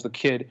school, I was the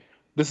kid.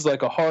 This is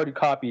like a hard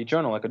copy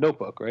journal, like a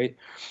notebook, right?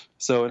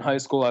 So in high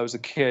school, I was a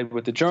kid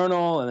with the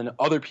journal, and then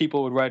other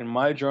people would write in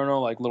my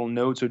journal, like little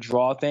notes or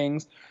draw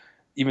things.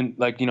 Even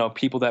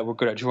people that were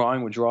good at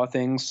drawing would draw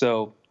things.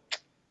 So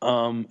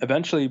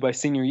eventually by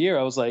senior year,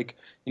 I was like,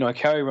 I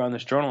carry around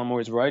this journal. I'm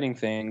always writing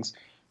things,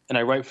 and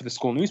I write for the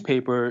school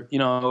newspaper.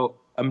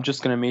 I'm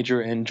just going to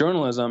major in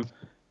journalism.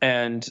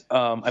 And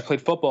I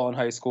played football in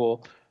high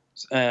school,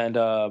 and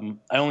I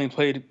only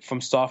played from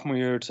sophomore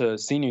year to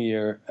senior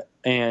year.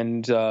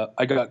 And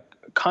I got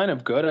kind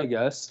of good, I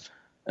guess,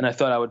 and I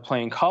thought I would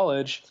play in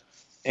college,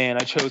 and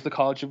I chose the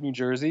College of New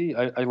Jersey.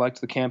 I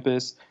liked the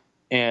campus,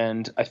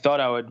 and I thought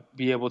I would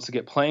be able to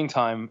get playing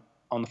time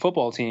on the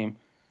football team.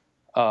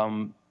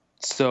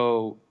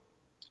 So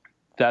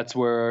that's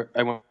where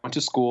I went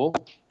to school,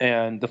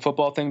 and the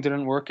football thing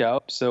didn't work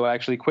out. So I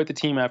actually quit the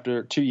team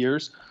after 2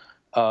 years.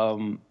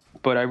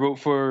 But I wrote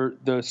for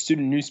the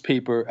student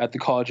newspaper at the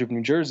College of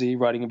New Jersey,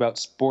 writing about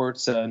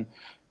sports and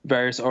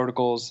various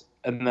articles.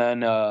 And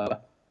then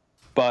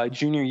by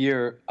junior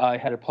year, I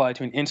had applied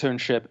to an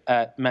internship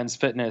at Men's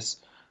Fitness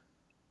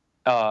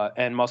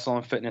and Muscle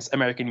and Fitness.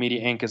 American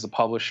Media Inc. is a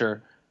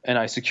publisher, and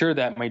I secured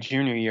that my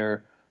junior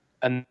year.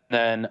 And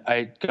then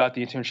I got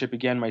the internship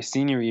again my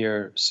senior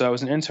year. So I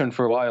was an intern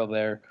for a while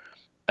there.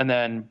 And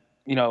then,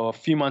 a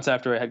few months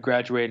after I had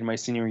graduated my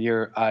senior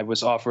year, I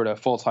was offered a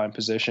full-time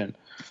position.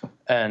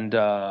 And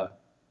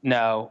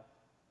now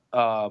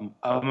I'm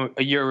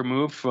a year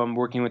removed from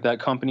working with that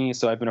company.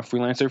 So I've been a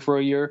freelancer for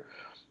a year.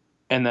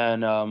 And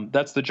then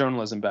that's the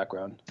journalism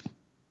background.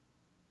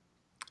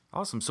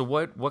 Awesome. So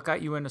what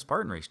got you into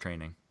Spartan race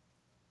training?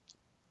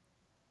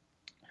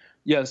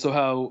 Yeah, so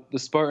how the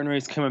Spartan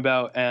race came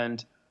about,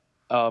 and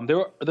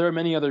there are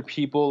many other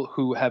people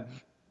who have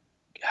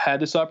had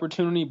this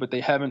opportunity, but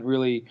they haven't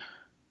really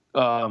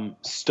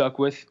stuck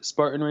with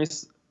Spartan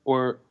race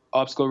or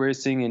obstacle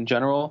racing in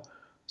general.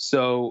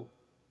 So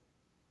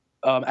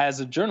as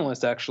a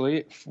journalist,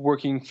 actually,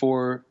 working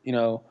for,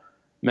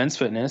 Men's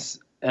Fitness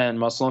and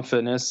Muscle and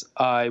Fitness,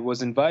 I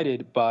was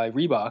invited by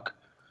Reebok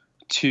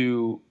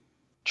to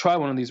try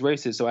one of these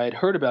races. So I had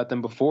heard about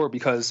them before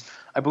because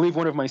I believe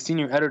one of my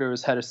senior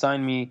editors had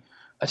assigned me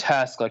a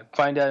task, like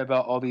find out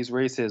about all these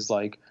races,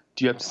 like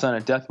do you have to sign a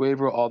death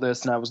waiver, all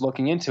this, and I was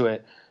looking into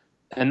it.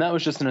 And that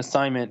was just an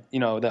assignment,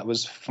 that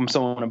was from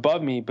someone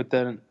above me. But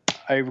then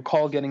I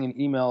recall getting an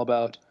email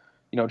about,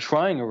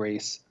 trying a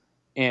race,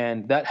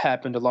 and that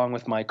happened along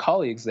with my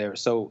colleagues there.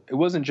 So it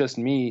wasn't just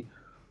me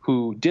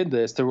who did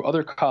this. There were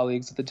other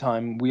colleagues at the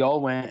time. We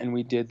all went and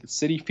we did the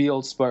Citi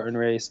Field Spartan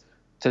race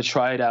to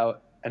try it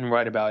out and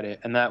write about it.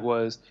 And that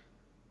was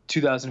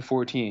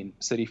 2014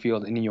 Citi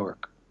Field in New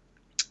York.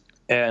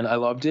 And I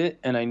loved it,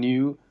 and I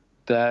knew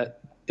that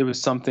it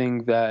was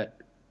something that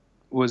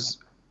was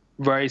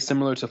very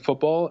similar to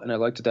football, and I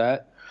liked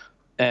that.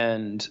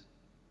 And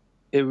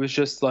it was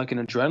just like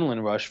an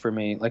adrenaline rush for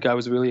me. Like, I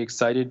was really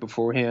excited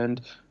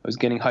beforehand. I was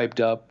getting hyped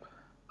up.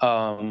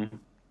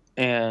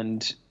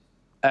 And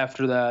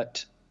after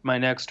that, my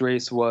next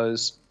race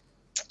was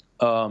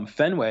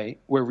Fenway,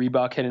 where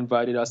Reebok had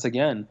invited us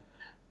again.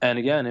 And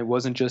again, it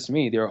wasn't just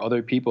me. There are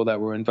other people that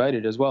were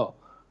invited as well.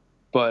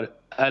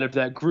 But out of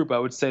that group, I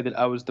would say that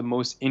I was the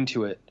most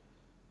into it.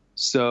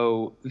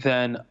 So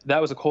then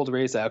that was a cold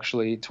race,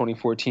 actually,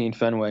 2014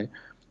 Fenway.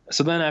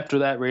 So then after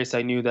that race,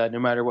 I knew that no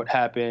matter what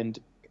happened,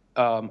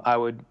 I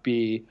would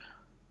be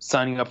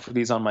signing up for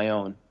these on my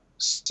own.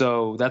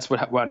 So that's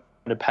what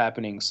ended up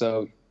happening.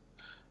 So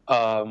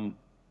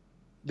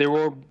there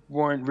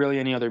weren't really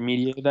any other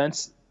media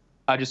events.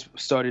 I just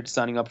started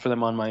signing up for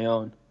them on my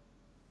own.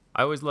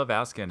 I always love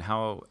asking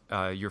how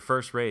your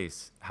first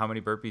race, how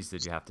many burpees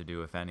did you have to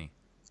do, if any?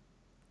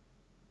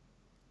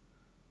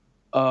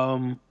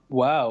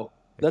 Wow,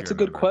 that's a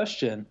good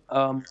question.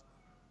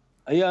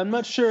 Yeah, I'm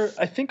not sure.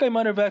 I think I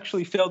might have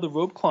actually failed the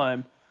rope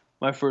climb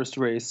my first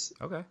race.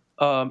 Okay.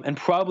 And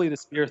probably the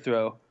spear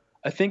throw.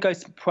 I think I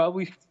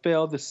probably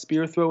failed the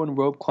spear throw and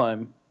rope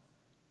climb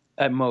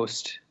at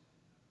most.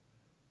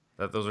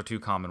 Those are two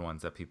common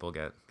ones that people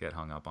get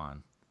hung up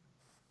on.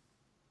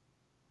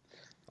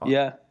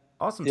 Yeah.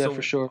 Awesome. Yeah, so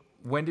for sure.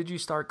 When did you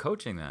start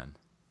coaching then?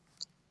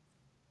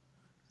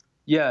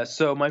 Yeah,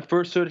 so my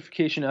first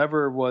certification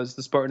ever was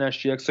the Spartan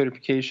SGX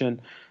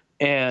certification,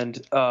 and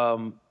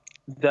I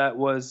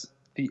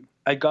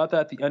got that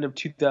at the end of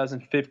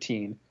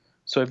 2015.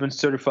 So I've been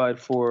certified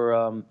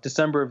for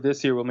December of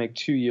this year will make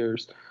 2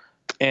 years,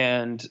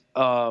 and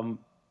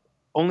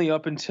only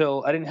up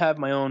until I didn't have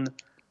my own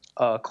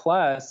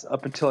class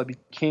up until I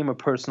became a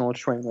personal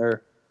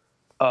trainer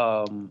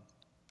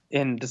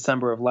in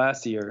December of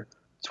last year,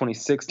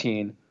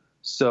 2016.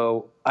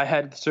 So I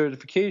had the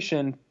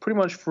certification pretty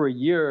much for a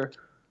year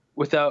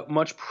without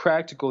much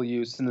practical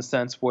use, in the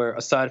sense where,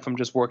 aside from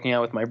just working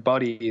out with my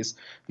buddies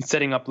and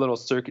setting up little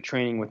circuit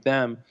training with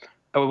them,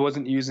 I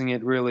wasn't using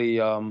it really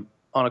on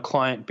a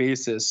client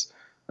basis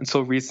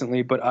until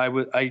recently. But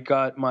I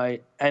got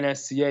my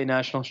NSCA,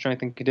 National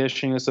Strength and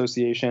Conditioning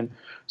Association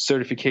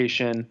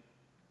certification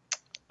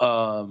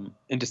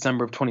in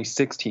December of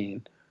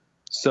 2016.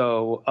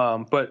 So,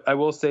 but I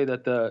will say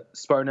that the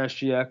Spartan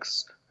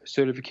SGX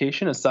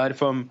certification, aside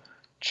from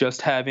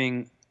just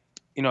having,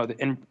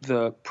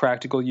 the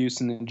practical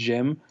use in the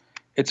gym,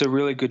 it's a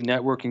really good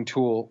networking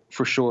tool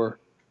for sure.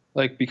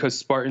 Like, because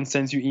Spartan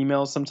sends you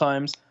emails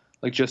sometimes,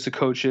 like just to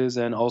coaches,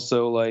 and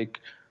also like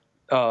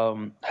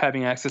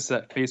having access to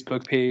that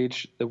Facebook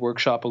page, the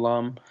workshop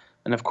alum,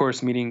 and of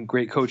course meeting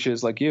great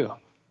coaches like you.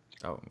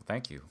 Oh,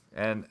 thank you.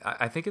 And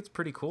I think it's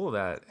pretty cool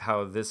that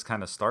how this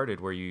kind of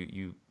started, where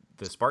the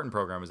Spartan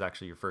program was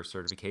actually your first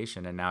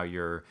certification, and now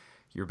your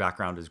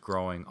background is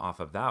growing off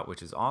of that,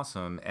 which is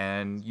awesome.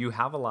 And you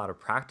have a lot of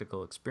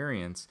practical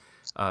experience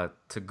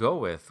to go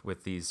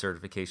with these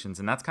certifications.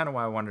 And that's kind of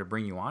why I wanted to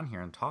bring you on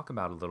here and talk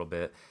about it a little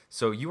bit.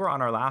 So you were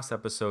on our last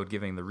episode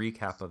giving the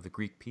recap of the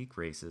Greek Peak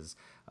races.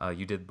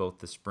 You did both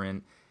the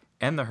sprint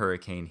and the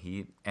Hurricane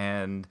Heat.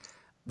 And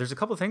there's a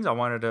couple of things I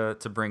wanted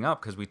to bring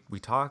up because we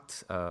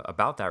talked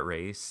about that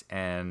race,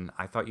 and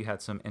I thought you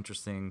had some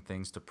interesting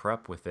things to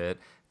prep with it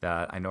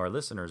that I know our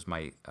listeners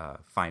might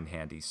find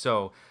handy.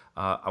 So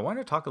I wanted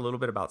to talk a little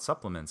bit about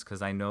supplements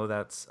because I know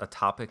that's a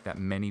topic that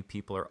many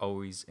people are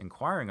always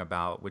inquiring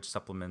about, which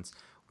supplements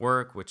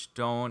work, which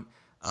don't.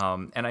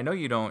 And I know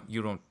you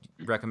don't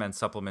recommend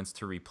supplements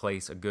to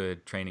replace a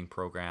good training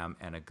program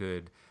and a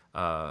good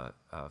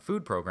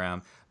food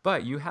program,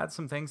 but you had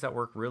some things that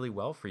work really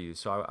well for you.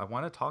 So I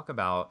want to talk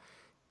about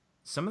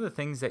some of the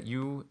things that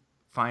you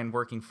find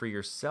working for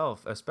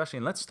yourself, especially.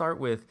 And let's start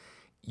with,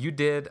 you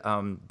did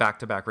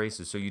back-to-back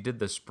races. So you did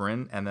the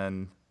sprint, and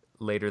then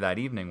later that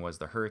evening was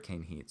the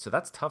Hurricane Heat. So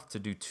that's tough to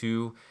do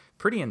two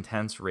pretty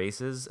intense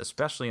races,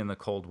 especially in the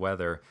cold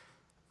weather,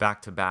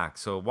 back-to-back.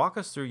 So walk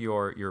us through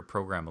your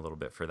program a little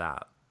bit for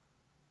that.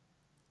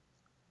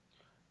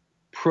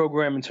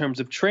 Program in terms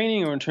of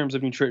training or in terms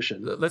of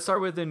nutrition? Let's start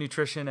with the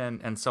nutrition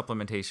and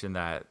supplementation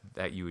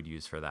that you would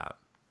use for that.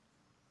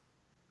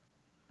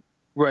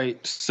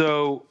 Right.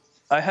 So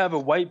I have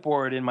a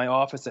whiteboard in my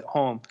office at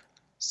home.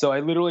 So I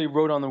literally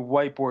wrote on the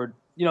whiteboard,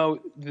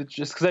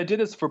 just because I did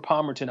this for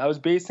Palmerton, I was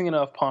basing it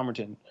off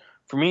Palmerton.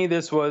 For me,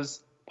 this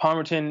was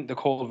Palmerton, the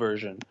cold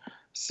version.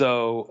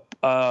 So,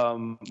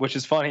 which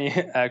is funny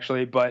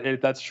actually,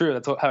 but that's true.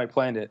 That's how I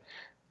planned it.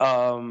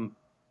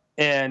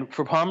 And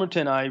for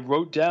Palmerton, I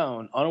wrote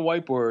down on a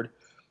whiteboard,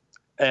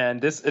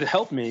 and it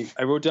helped me.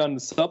 I wrote down the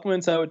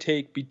supplements I would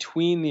take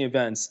between the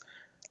events,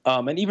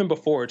 and even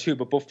before too.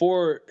 But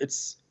before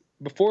is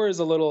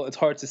it's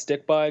hard to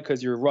stick by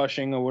because you're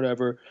rushing or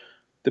whatever.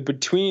 The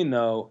between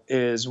though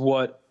is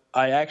what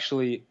I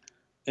actually,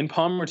 in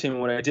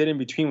Palmerton, what I did in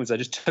between was I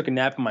just took a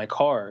nap in my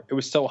car. It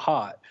was so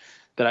hot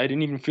that I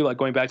didn't even feel like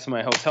going back to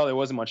my hotel. There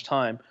wasn't much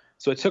time.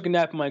 So I took a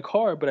nap in my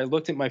car, but I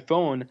looked at my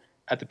phone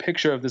at the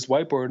picture of this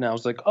whiteboard, and I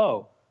was like,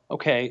 oh,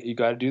 okay, you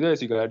got to do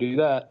this, you got to do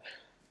that.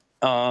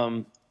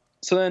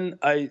 So then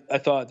I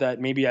thought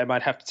that maybe I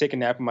might have to take a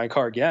nap in my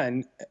car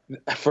again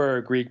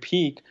for Greek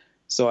Peak.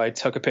 So I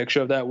took a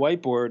picture of that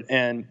whiteboard,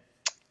 and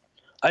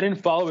I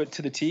didn't follow it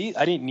to the T.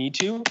 I didn't need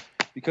to,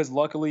 because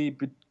luckily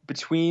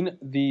between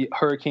the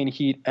Hurricane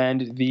Heat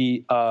and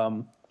the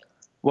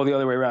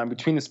other way around,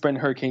 between the sprint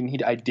and Hurricane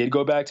Heat, I did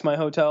go back to my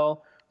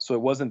hotel, so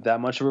it wasn't that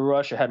much of a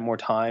rush. I had more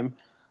time.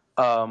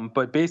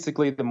 But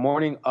basically the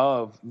morning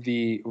of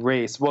the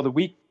race, the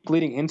week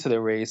leading into the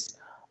race,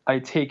 I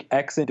take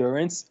X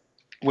Endurance,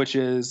 which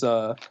is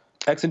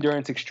X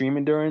Endurance Extreme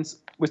Endurance,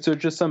 which are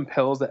just some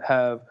pills that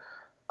have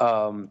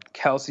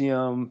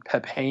calcium,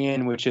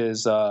 papain, which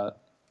is the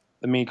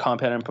main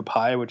compound in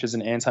papaya, which is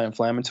an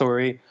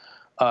anti-inflammatory,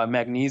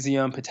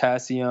 magnesium,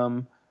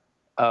 potassium,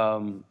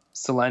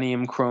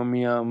 selenium,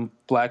 chromium,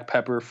 black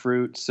pepper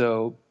fruit.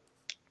 So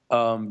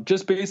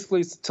just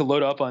basically to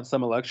load up on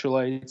some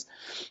electrolytes.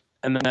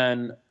 And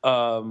then,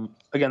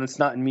 again, it's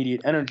not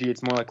immediate energy.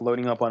 It's more like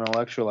loading up on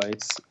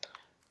electrolytes.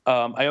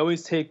 I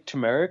always take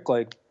turmeric,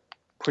 like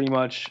pretty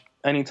much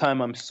anytime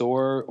I'm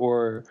sore,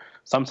 or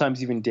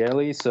sometimes even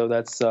daily. So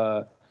that's,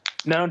 and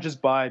I don't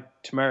just buy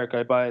turmeric.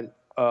 I buy,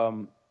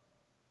 I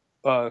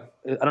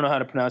don't know how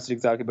to pronounce it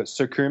exactly, but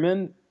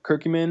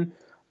curcumin,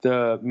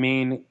 the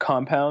main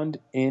compound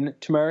in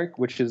turmeric,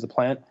 which is a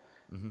plant.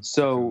 Mm-hmm.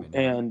 So,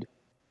 and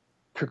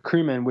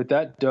curcumin, what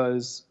that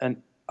does,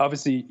 and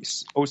obviously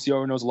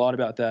OCR knows a lot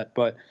about that,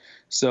 but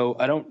so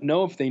I don't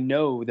know if they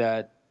know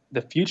that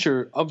the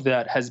future of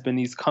that has been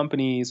these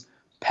companies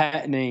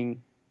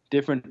patenting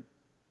different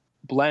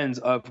blends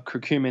of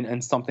curcumin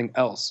and something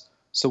else.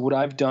 So what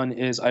I've done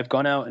is I've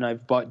gone out and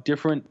I've bought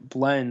different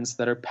blends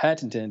that are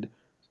patented,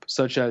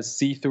 such as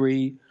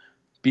C3,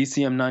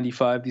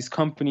 BCM95. These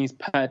companies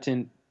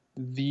patent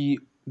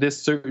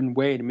this certain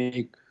way to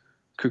make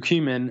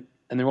curcumin,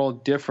 and they're all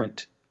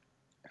different.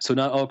 So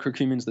not all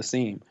curcumin is the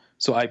same.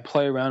 So I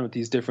play around with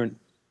these different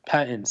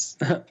patents.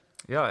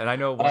 Yeah, and I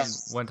know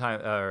one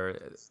time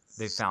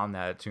they found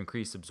that to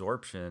increase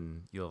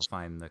absorption, you'll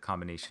find the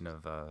combination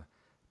of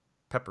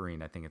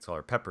pepperine, I think it's called,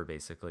 or pepper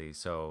basically.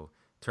 So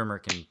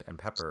turmeric and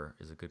pepper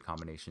is a good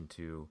combination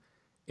to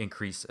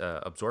increase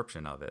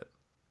absorption of it.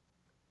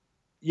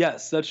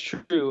 Yes, that's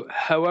true.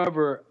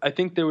 However, I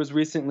think there was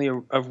recently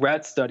a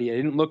rat study. I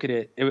didn't look at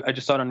it. I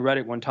just saw it on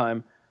Reddit one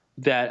time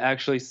that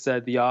actually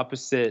said the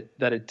opposite,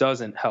 that it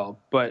doesn't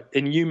help. But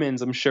in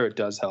humans, I'm sure it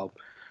does help,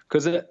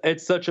 because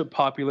it's such a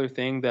popular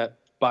thing that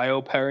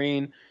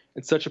bioperine,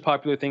 it's such a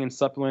popular thing in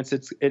supplements.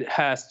 It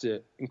has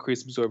to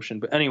increase absorption.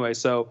 But anyway,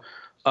 so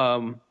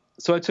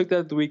I took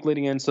that the week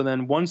leading in. So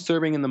then one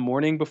serving in the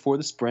morning before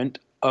the sprint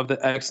of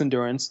the X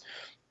Endurance,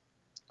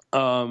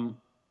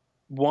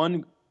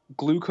 one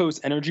glucose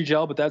energy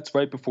gel, but that's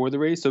right before the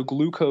race. So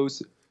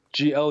glucose,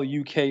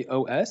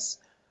 GLUKOS.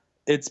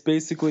 It's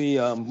basically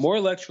more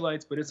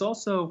electrolytes, but it's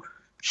also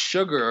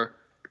sugar.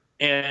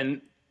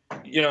 And,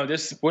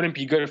 this wouldn't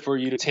be good for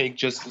you to take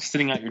just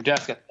sitting at your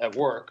desk at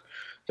work.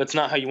 that's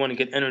not how you want to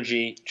get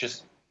energy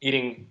just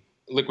eating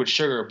liquid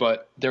sugar,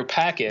 but they're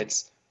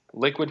packets,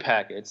 liquid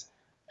packets,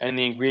 and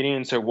the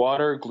ingredients are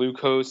water,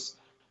 glucose,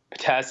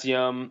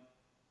 potassium,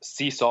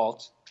 sea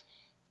salt.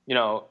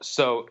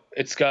 So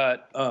it's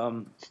got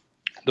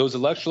those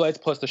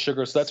electrolytes plus the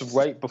sugar. So that's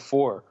right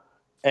before.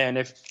 And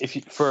if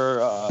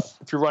you're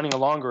running a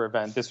longer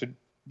event, this would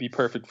be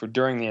perfect for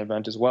during the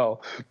event as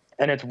well.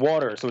 And it's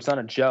water, so it's not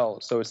a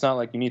gel. So it's not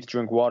like you need to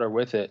drink water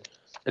with it.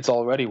 It's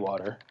already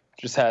water.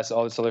 It just has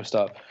all this other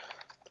stuff.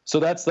 So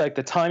that's like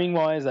the timing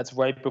wise, that's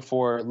right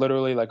before,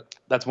 literally like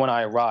that's when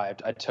I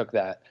arrived. I took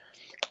that.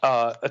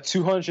 A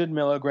 200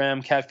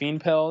 milligram caffeine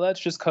pill, that's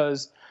just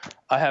because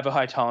I have a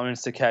high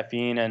tolerance to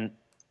caffeine, and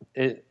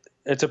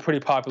it's a pretty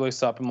popular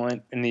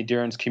supplement in the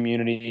endurance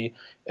community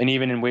and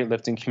even in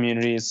weightlifting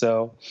communities.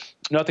 So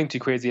nothing too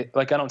crazy.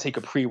 Like I don't take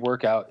a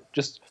pre-workout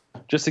just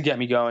to get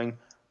me going.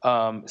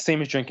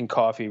 Same as drinking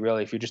coffee,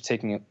 really. If you're just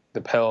taking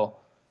the pill,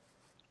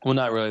 well,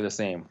 not really the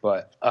same,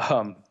 but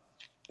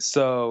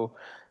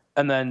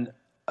and then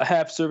a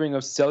half serving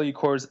of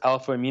Cellucor's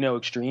Alpha Amino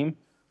Extreme.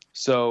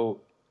 So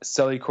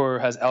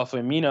Cellucor has Alpha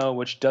Amino,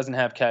 which doesn't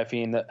have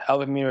caffeine. The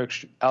Alpha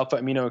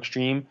Amino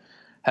Extreme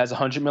has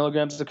 100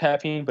 milligrams of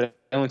caffeine, but it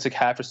only took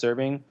half a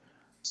serving.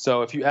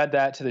 So if you add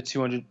that to the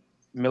 200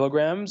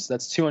 milligrams,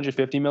 that's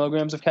 250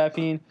 milligrams of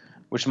caffeine,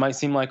 which might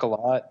seem like a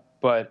lot.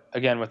 But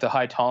again, with the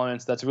high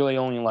tolerance, that's really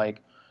only like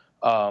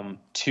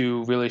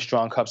 2 really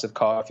strong cups of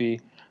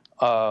coffee,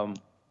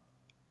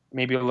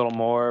 maybe a little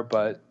more.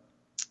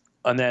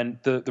 And then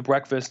the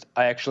breakfast,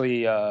 I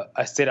actually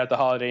I stayed at the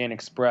Holiday Inn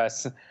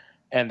Express,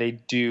 and they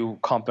do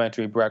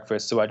complimentary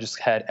breakfast. So I just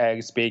had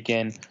eggs,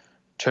 bacon,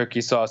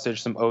 turkey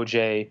sausage, some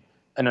OJ,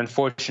 and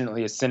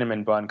unfortunately a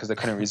cinnamon bun because I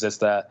couldn't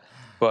resist that.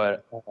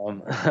 But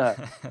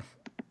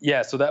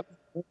yeah, so that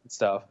was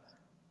stuff.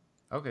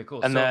 Okay,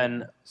 cool.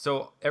 And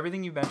so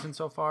everything you mentioned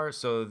so far,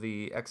 so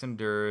the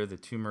X-Endure, the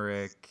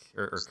turmeric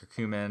or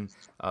curcumin,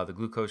 the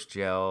glucose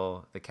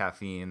gel, the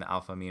caffeine, the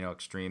Alpha Amino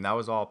Extreme, that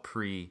was all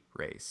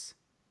pre-race.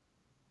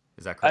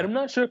 Is that correct? I'm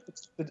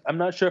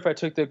not sure if I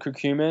took the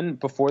curcumin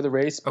before the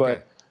race, but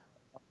okay.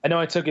 I know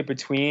I took it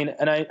between,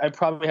 and I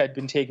probably had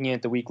been taking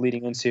it the week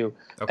leading into.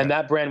 Okay. And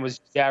that brand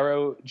was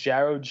Jarrow,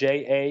 Jarrow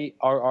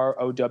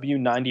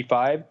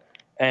 95,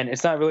 and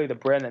it's not really the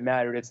brand that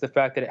mattered. It's the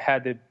fact that it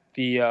had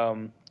the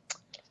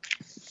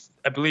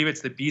I believe it's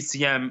the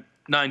BCM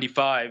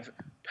 95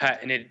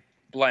 patented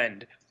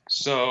blend.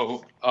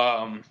 So,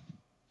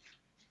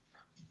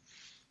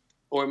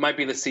 or it might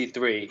be the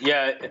C3.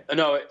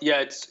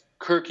 It's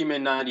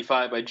curcumin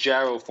 95 by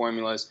Jarrow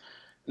Formulas,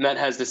 and that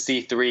has the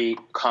C3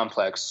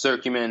 complex,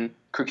 curcumin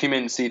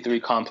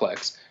C3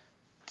 complex.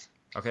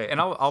 Okay,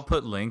 and I'll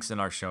put links in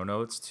our show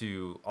notes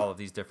to all of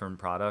these different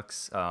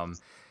products.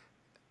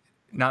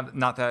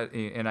 Not that,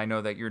 and I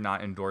know that you're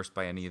not endorsed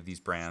by any of these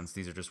brands.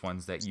 These are just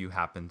ones that you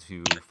happen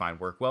to find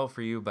work well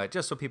for you, but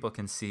just so people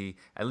can see,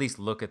 at least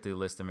look at the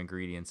list of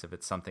ingredients if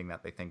it's something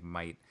that they think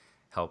might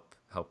help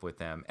with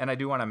them. And I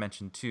do want to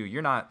mention too,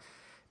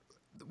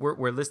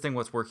 we're listing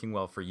what's working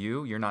well for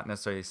you. You're not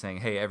necessarily saying,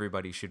 hey,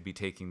 everybody should be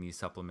taking these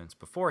supplements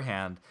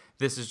beforehand.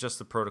 This is just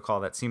the protocol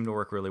that seemed to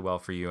work really well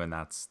for you, and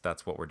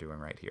that's what we're doing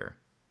right here.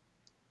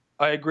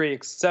 I agree,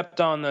 except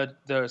on the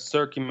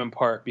curcumin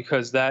part,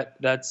 because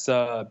that's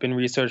been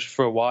researched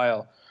for a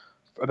while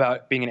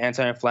about being an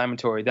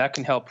anti-inflammatory. That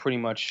can help pretty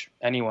much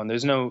anyone.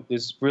 There's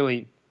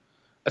really,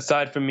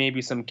 aside from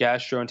maybe some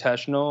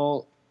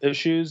gastrointestinal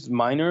issues,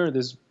 minor,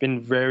 there's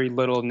been very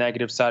little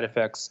negative side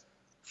effects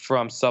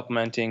from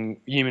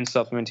human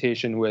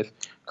supplementation with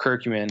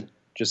curcumin,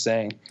 just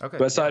saying. Okay.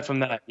 But aside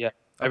from that,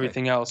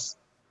 everything else.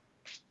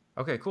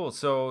 Okay, cool.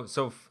 So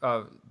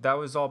that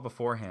was all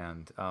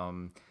beforehand.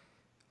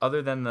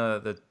 Other than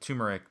the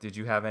turmeric, did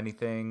you have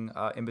anything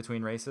in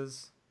between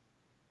races?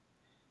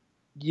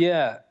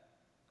 Yeah,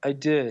 I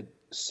did.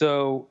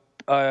 So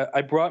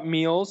I brought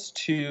meals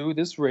to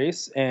this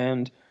race,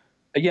 and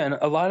again,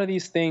 a lot of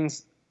these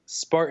things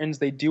Spartans,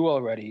 they do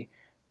already.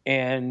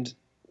 And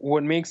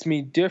what makes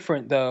me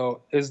different,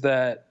 though, is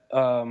that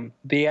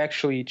they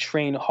actually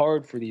train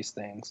hard for these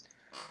things.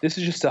 This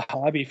is just a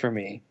hobby for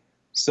me.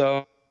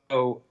 So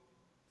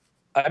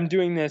I'm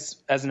doing this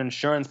as an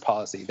insurance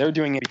policy. They're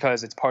doing it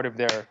because it's part of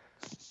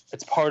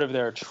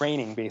their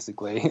training,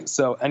 basically.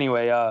 So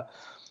anyway,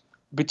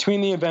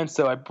 between the events,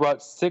 though, I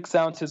brought 6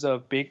 ounces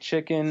of baked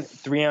chicken,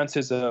 3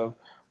 ounces of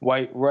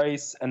white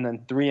rice, and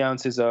then 3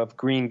 ounces of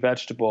green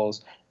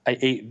vegetables. I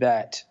ate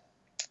that.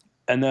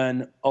 And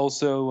then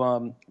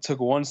also took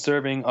 1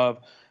 serving of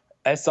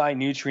SI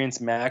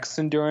Nutrients Max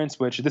Endurance,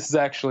 which this is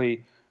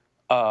actually,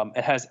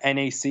 it has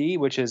NAC,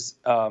 which is,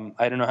 I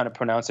don't know how to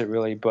pronounce it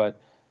really, but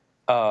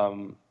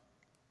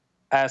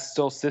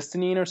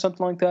acetylcysteine or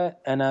something like that.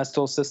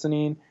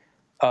 N-acetylcysteine.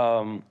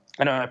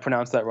 I know I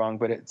pronounced that wrong,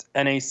 but it's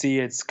NAC.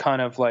 It's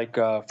kind of like,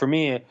 for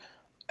me, it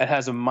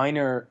has a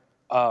minor,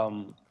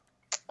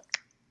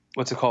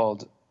 what's it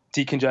called?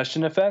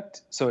 Decongestion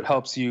effect. So it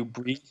helps you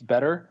breathe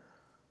better,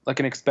 like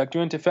an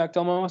expectorant effect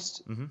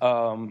almost.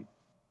 Mm-hmm.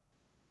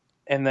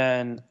 And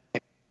then,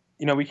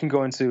 we can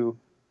go into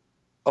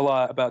a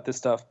lot about this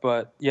stuff,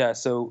 but yeah.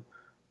 So,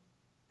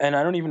 and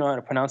I don't even know how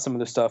to pronounce some of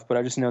the stuff, but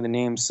I just know the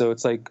names. So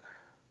it's like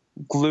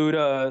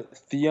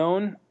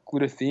glutathione,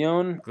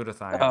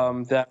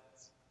 Glutathione. that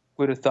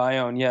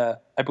glutathione. Yeah,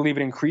 I believe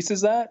it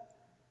increases that,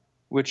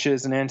 which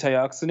is an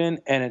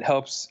antioxidant, and it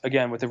helps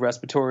again with the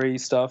respiratory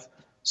stuff.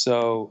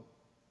 So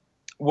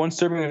one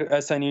serving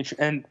of SI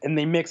nutrient, and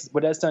they mix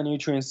what SI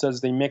nutrients does.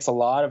 They mix a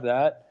lot of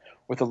that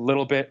with a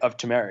little bit of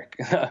turmeric.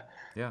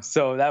 Yeah.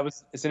 So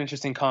it's an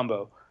interesting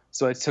combo.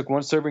 So I took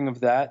one serving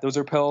of that. Those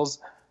are pills,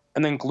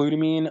 and then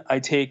glutamine I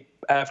take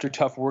after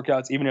tough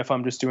workouts, even if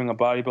I'm just doing a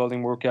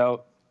bodybuilding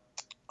workout.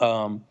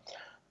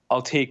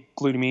 I'll take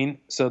glutamine.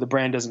 So the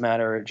brand doesn't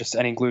matter, just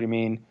any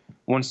glutamine.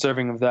 One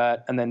serving of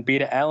that, and then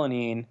beta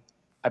alanine.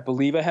 I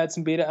believe I had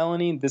some beta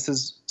alanine. This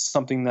is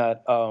something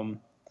that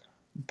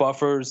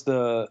buffers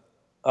the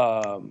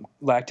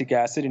lactic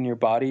acid in your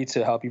body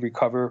to help you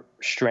recover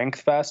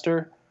strength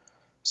faster.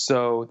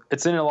 So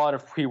it's in a lot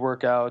of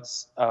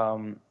pre-workouts.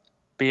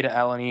 Beta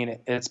alanine,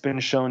 it's been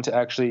shown to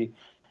actually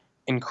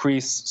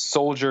increase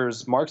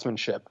soldiers'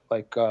 marksmanship,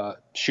 like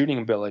shooting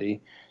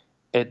ability.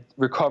 It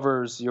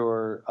recovers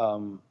your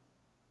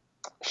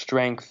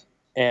strength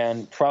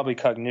and probably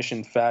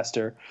cognition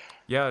faster.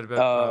 Yeah,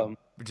 but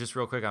just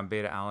real quick on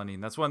beta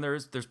alanine. That's one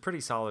there's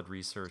pretty solid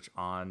research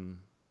on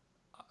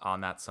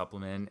that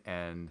supplement,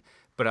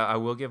 but I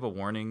will give a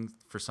warning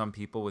for some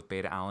people with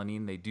beta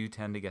alanine. They do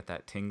tend to get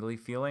that tingly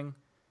feeling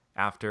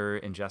after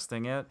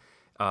ingesting it,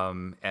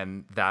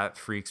 and that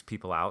freaks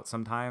people out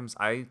sometimes.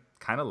 I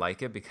kind of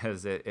like it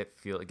because it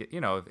feels like,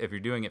 if you're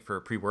doing it for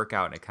a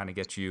pre-workout and it kind of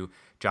gets you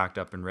jacked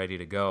up and ready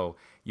to go,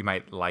 you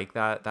might like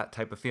that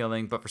type of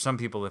feeling. But for some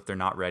people, if they're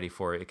not ready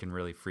for it, it can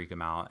really freak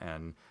them out.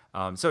 And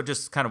so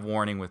just kind of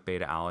warning with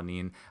beta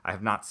alanine. I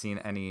have not seen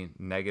any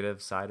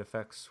negative side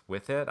effects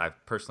with it.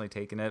 I've personally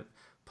taken it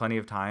plenty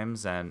of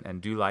times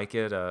and do like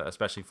it,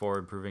 especially for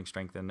improving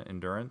strength and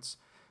endurance.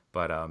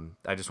 But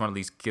I just want to at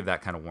least give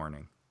that kind of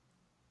warning.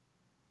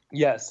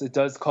 Yes, it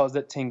does cause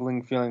that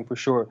tingling feeling for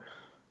sure.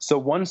 So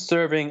one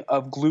serving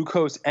of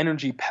glucose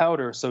energy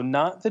powder, so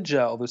not the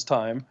gel this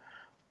time,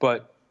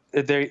 but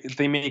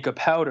they make a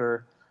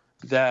powder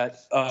that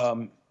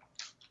I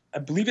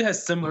believe it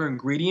has similar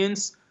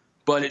ingredients,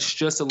 but it's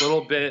just a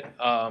little bit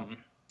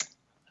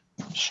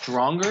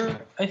stronger,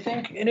 I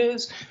think it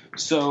is.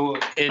 So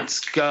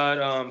it's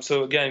got,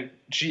 so again,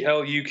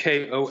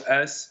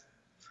 GLUKOS.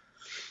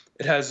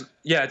 It has,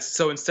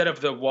 so instead of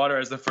the water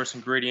as the first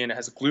ingredient, it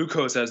has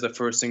glucose as the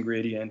first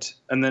ingredient,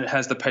 and then it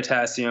has the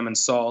potassium and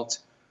salt.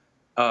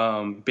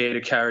 Beta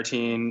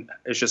carotene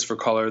is just for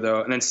color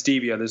though, and then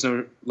stevia. There's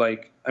no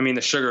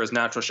the sugar is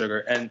natural sugar,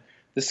 and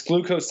this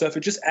glucose stuff,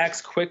 it just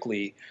acts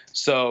quickly.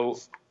 So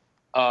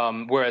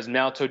whereas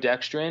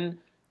maltodextrin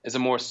is a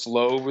more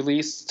slow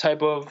release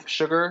type of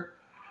sugar,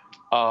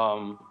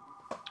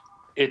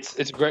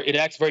 it's great. It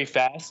acts very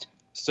fast.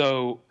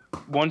 So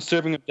one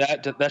serving of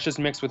that's just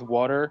mixed with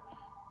water,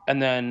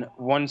 and then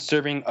one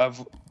serving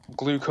of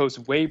glucose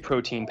whey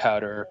protein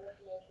powder.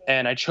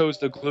 And I chose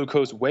the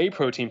glucose whey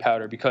protein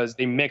powder because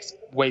they mix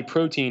whey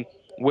protein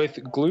with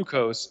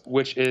glucose,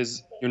 which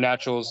is your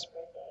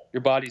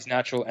body's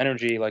natural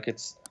energy. Like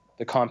it's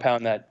the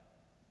compound that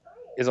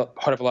is a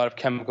part of a lot of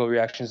chemical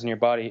reactions in your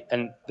body.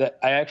 And that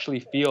I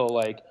actually feel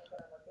like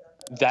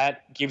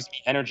that gives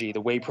me energy,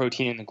 the whey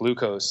protein and the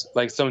glucose.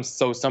 Like so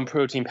some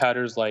protein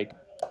powders like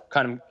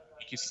kind of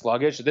make you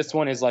sluggish. This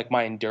one is like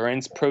my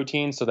endurance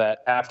protein, so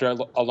that after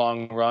a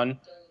long run,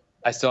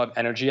 I still have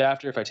energy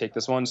after if I take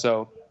this one.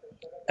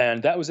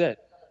 And that was it.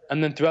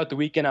 And then throughout the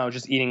weekend, I was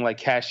just eating like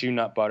cashew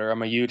nut butter.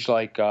 I'm a huge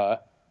nut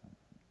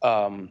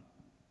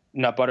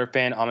butter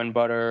fan, almond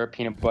butter,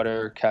 peanut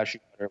butter, cashew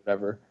butter,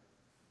 whatever.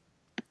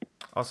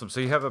 Awesome. So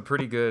you have a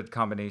pretty good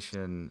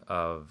combination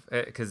of,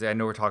 because I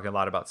know we're talking a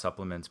lot about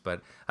supplements,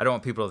 but I don't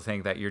want people to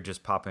think that you're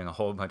just popping a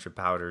whole bunch of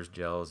powders,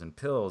 gels, and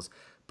pills,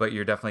 but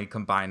you're definitely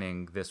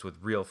combining this with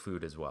real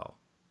food as well.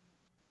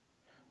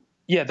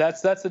 Yeah,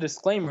 that's the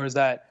disclaimer, is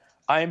that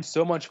I am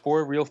so much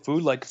for real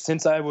food. Like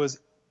since I was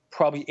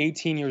probably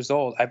 18 years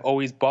old, I've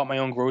always bought my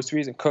own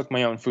groceries and cooked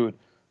my own food.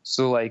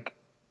 So like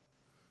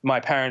my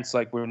parents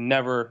were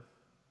never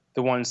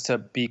the ones to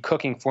be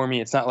cooking for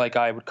me. It's not like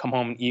I would come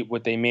home and eat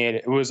what they made.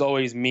 It was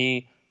always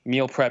me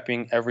meal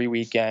prepping every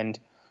weekend,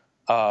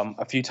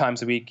 a few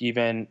times a week,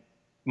 even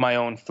my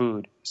own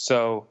food.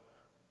 So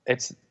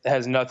it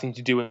has nothing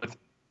to do with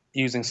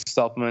using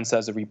supplements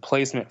as a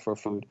replacement for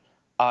food.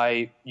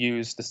 I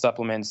use the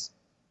supplements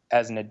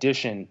as an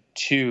addition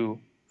to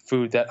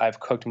food that I've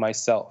cooked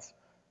myself.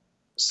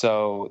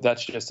 So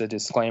that's just a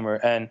disclaimer.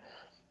 And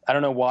I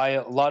don't know why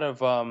a lot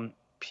of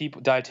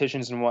people,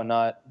 dietitians and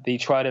whatnot, they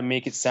try to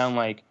make it sound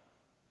like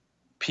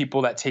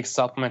people that take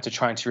supplements are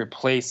trying to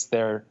replace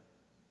their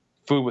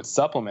food with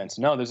supplements.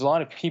 No, there's a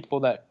lot of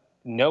people that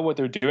know what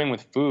they're doing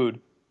with food.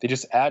 They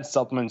just add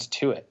supplements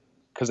to it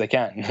because they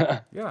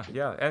can.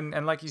 Yeah.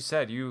 And like you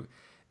said,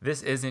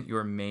 this isn't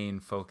your main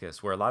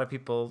focus, where a lot of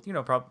people,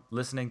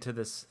 listening to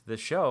this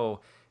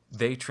show,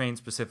 they train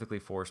specifically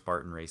for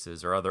Spartan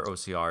races or other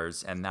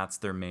OCRs, and that's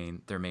their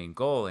main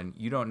goal. And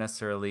you don't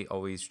necessarily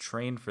always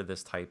train for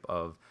this type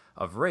of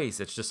race.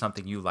 It's just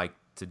something you like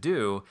to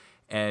do.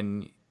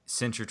 And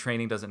since your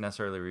training doesn't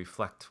necessarily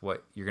reflect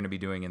what you're going to be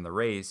doing in the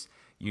race,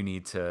 you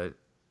need to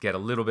get a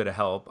little bit of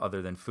help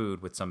other than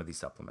food with some of these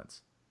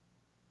supplements.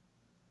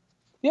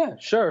 Yeah,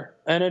 sure.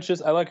 And it's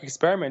just, I like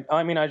experiment.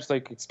 I mean, I just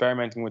like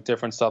experimenting with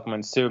different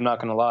supplements too. I'm not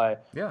going to lie.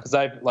 Yeah. Because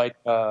I've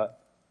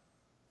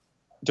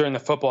during the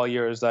football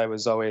years, I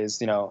was always,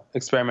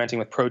 experimenting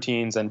with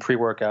proteins and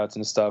pre-workouts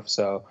and stuff.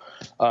 So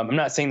I'm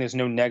not saying there's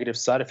no negative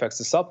side effects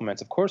to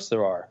supplements. Of course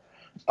there are.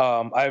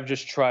 I've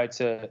just tried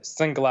to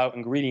single out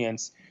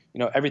ingredients.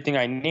 Everything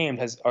I named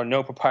are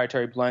no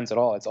proprietary blends at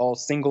all. It's all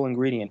single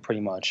ingredient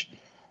pretty much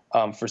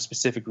for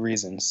specific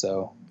reasons.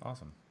 So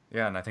awesome.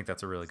 Yeah, and I think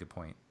that's a really good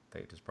point that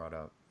you just brought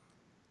up.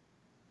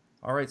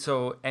 All right,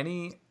 so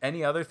any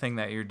other thing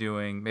that you're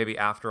doing maybe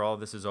after all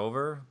this is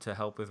over to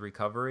help with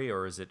recovery,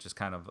 or is it just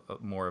kind of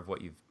more of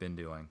what you've been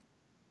doing?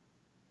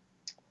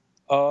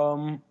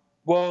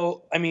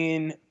 Well, I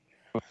mean,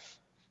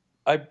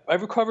 I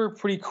recover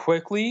pretty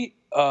quickly,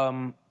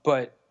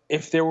 but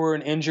if there were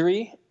an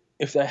injury,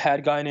 if I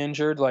had gotten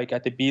injured, like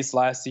at the Beast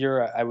last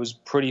year, I was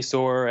pretty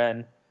sore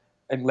and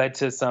it led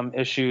to some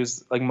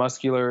issues, like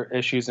muscular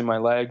issues in my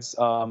legs.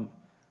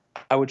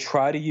 I would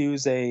try to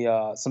use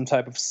some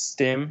type of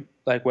stim,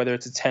 like whether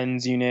it's a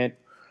TENS unit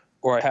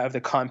or I have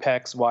the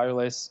Compex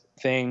wireless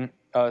thing,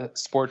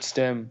 sports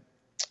stim.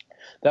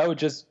 That would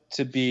just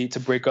to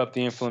break up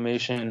the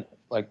inflammation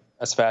like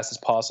as fast as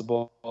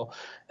possible.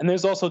 And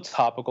there's also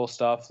topical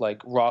stuff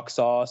like rock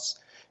sauce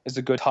is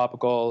a good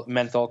topical,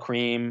 menthol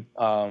cream.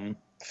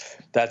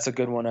 That's a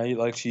good one I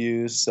like to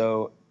use.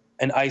 So,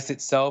 and ice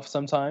itself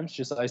sometimes,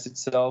 just ice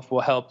itself will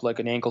help like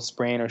an ankle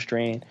sprain or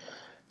strain.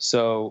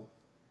 So,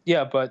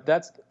 yeah, but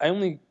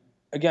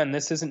again,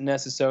 this isn't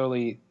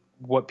necessarily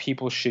what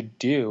people should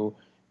do.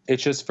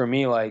 It's just for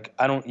me, like,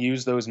 I don't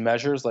use those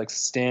measures like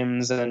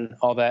stims and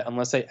all that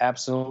unless I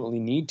absolutely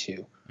need to.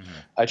 Mm-hmm.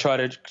 I try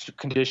to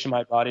condition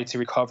my body to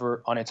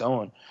recover on its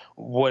own.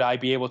 Would I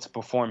be able to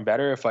perform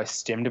better if I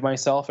stimmed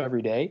myself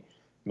every day?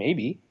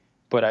 Maybe,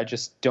 but I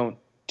just don't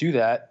do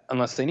that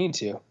unless I need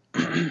to.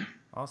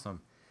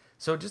 Awesome.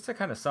 So just to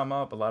kind of sum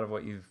up a lot of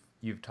what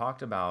you've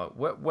talked about,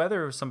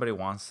 whether somebody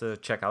wants to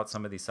check out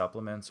some of these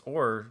supplements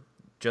or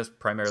just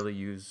primarily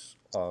use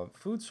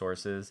food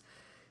sources,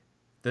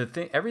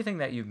 everything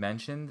that you've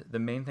mentioned, the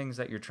main things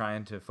that you're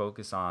trying to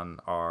focus on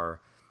are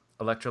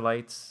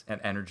electrolytes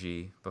and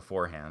energy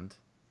beforehand,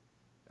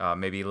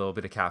 maybe a little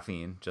bit of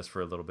caffeine just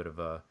for a little bit of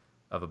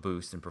a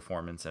boost in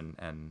performance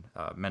and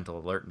mental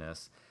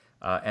alertness.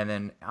 And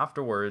then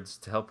afterwards,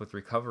 to help with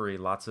recovery,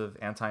 lots of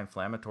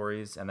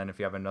anti-inflammatories. And then if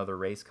you have another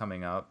race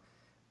coming up,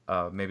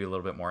 maybe a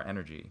little bit more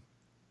energy.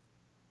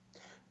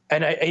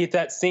 And I ate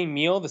that same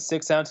meal, the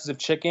 6 ounces of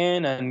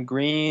chicken and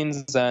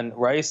greens and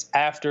rice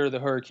after the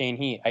hurricane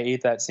heat. I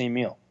ate that same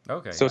meal.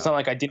 Okay. So It's not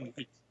like I didn't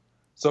eat.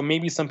 So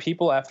maybe some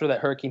people after that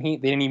hurricane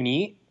heat, they didn't even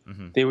eat.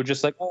 Mm-hmm. They were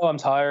just like, oh, I'm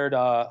tired.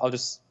 I'll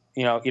just,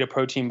 eat a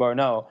protein bar.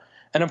 No.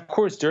 And of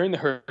course, during the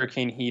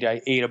hurricane heat,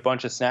 I ate a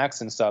bunch of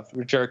snacks and stuff,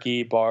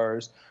 jerky,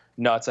 bars,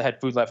 nuts. I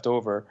had food left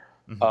over.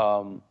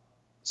 Mm-hmm.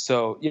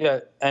 So yeah.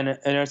 And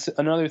it's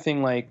another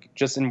thing, like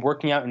just in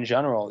working out in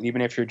general,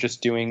 even if you're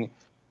just doing,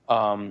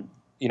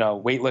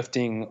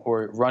 weightlifting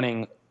or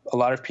running, a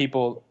lot of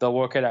people, they'll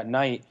work out at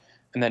night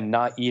and then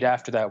not eat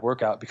after that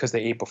workout because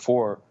they ate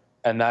before.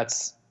 And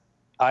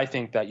I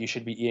think that you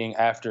should be eating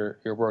after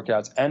your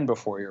workouts and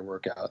before your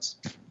workouts.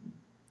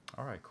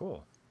 All right,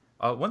 cool.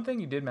 One thing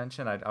you did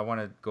mention I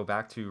want to go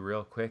back to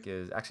real quick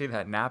is actually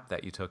that nap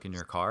that you took in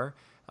your car.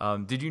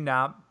 Did you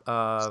nap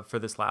for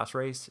this last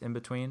race in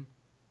between?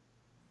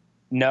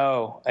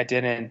 No, I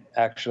didn't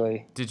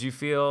actually. Did you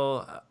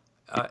feel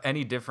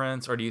any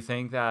difference, or do you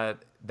think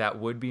that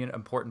would be an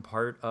important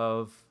part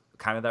of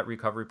kind of that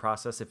recovery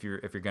process if you're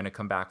going to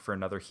come back for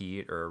another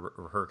heat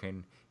or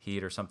hurricane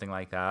heat or something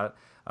like that?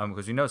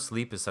 Because we know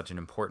sleep is such an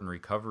important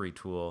recovery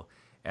tool,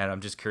 and I'm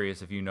just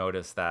curious if you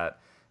noticed that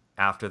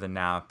after the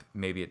nap,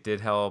 maybe it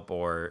did help,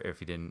 or if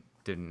you didn't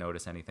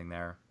notice anything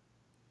there.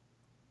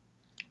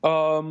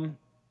 Well,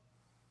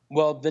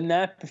 the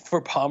nap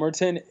for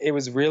Palmerton, it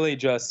was really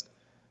just,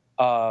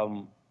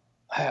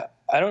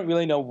 I don't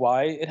really know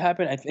why it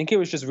happened. I think it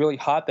was just really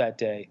hot that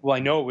day. Well, I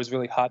know it was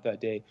really hot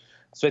that day.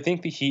 So I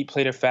think the heat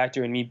played a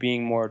factor in me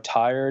being more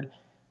tired.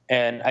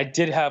 And I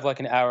did have like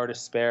an hour to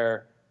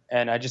spare,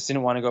 and I just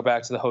didn't want to go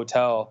back to the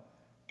hotel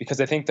because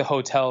I think the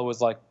hotel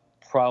was like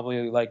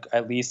probably like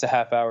at least a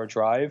half-hour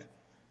drive.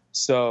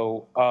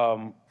 So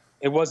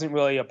it wasn't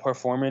really a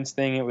performance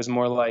thing. It was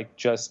more like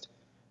just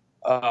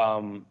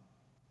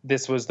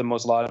this was the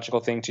most logical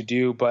thing to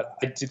do. But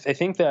I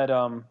think that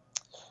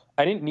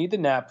I didn't need the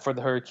nap for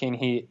the hurricane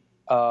heat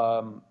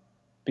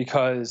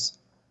because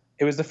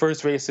it was the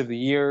first race of the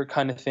year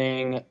kind of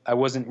thing. I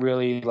wasn't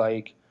really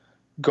like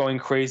going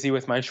crazy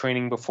with my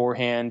training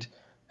beforehand.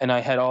 And I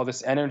had all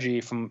this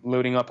energy from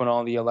loading up on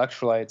all the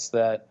electrolytes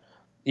that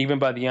even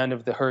by the end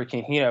of the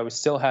hurricane heat, I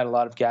still had a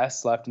lot of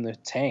gas left in the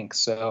tank.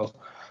 So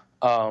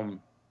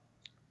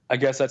I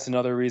guess that's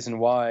another reason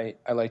why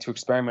I like to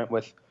experiment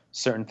with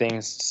certain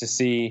things to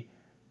see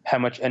how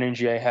much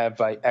energy I have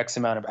by X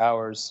amount of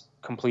hours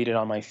completed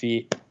on my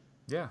feet.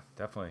 Yeah,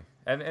 definitely.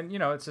 And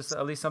it's just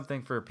at least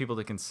something for people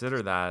to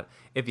consider, that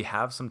if you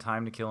have some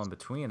time to kill in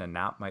between, a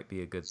nap might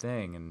be a good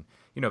thing. And,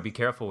 be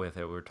careful with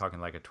it. We're talking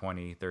like a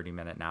 20,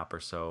 30-minute nap or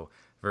so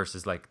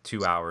versus like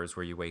 2 hours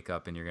where you wake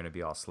up and you're going to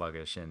be all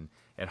sluggish and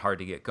hard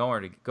to get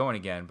going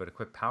again. But a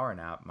quick power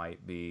nap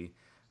might be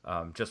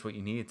just what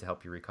you need to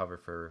help you recover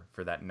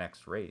for that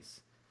next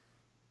race.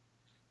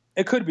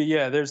 It could be,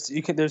 yeah.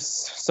 There's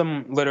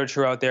some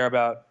literature out there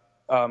about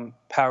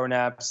power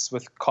naps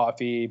with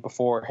coffee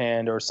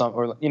beforehand, or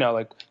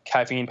like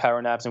caffeine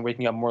power naps and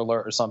waking up more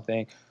alert or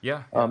something.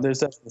 Yeah. There's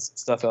definitely some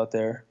stuff out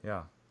there.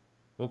 Yeah.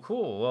 Well,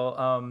 cool.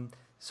 Well,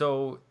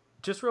 so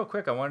just real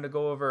quick, I wanted to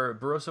go over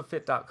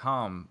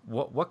barrosofit.com.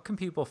 What can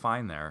people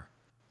find there?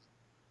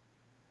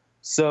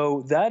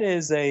 So that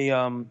is a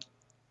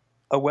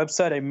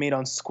website I made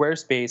on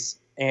Squarespace,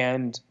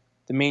 and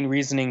the main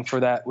reasoning for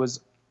that was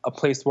a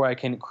place where I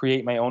can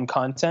create my own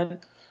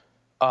content.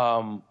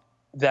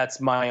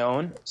 That's my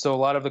own. So a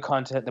lot of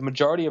the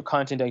majority of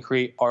content I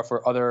create are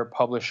for other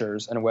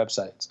publishers and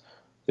websites.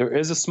 There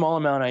is a small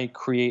amount I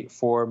create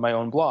for my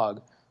own blog.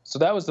 So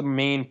that was the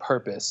main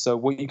purpose. So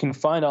what you can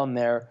find on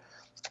there,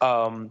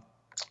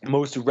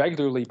 most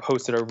regularly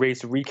posted are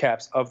race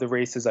recaps of the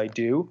races I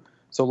do.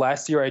 So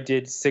last year I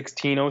did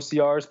 16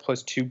 OCRs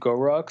plus 2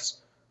 GoRucks,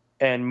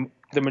 and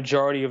the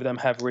majority of them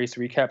have race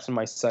recaps on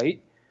my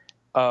site,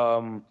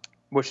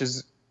 which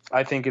is,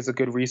 I think, is a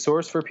good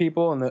resource for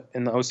people in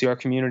the OCR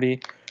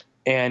community.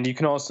 And you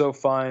can also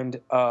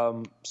find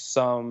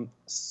some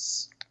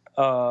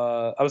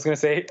I was going to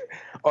say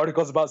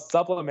articles about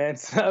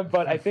supplements,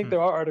 but I think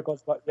there are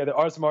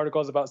some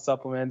articles about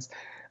supplements.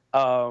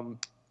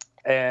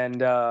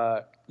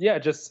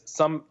 Just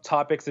some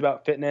topics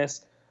about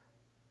fitness,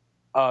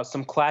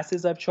 some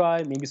classes I've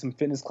tried, maybe some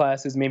fitness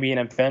classes, maybe an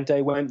event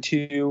I went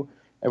to.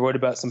 I wrote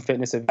about some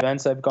fitness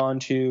events I've gone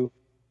to.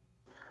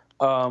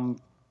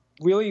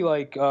 Really,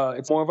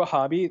 it's more of a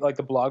hobby, like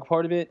the blog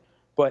part of it.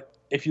 But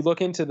if you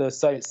look into the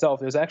site itself,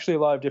 there's actually a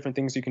lot of different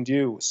things you can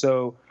do.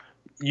 So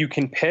you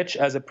can pitch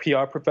as a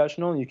PR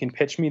professional. You can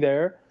pitch me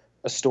there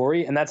a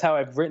story, and that's how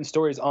I've written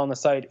stories on the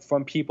site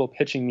from people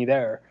pitching me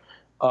there.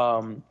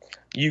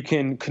 You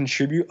can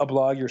contribute a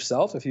blog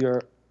yourself if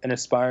you're an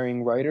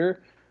aspiring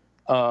writer,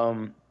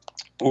 or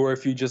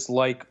if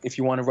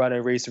you want to write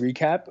a race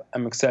recap,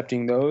 I'm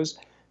accepting those.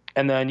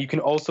 And then you can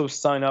also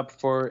sign up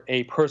for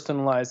a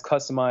personalized,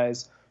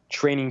 customized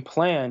training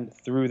plan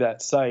through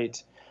that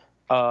site,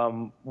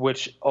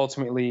 which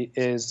ultimately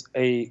is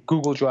a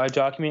Google Drive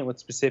document with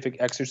specific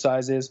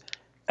exercises.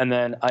 And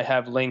then I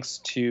have links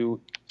to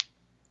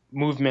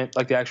movement,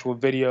 like the actual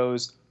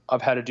videos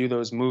of how to do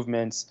those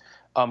movements.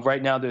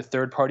 Right now, they're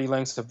third-party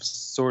links of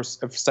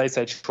sites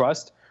I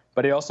trust,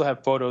 but I also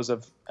have photos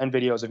and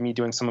videos of me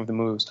doing some of the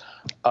moves.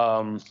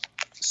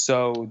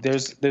 So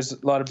there's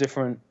a lot of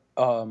different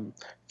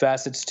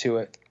facets to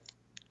it.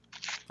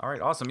 All right,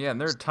 awesome. Yeah,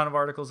 and there are a ton of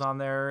articles on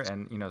there,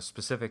 and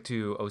specific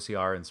to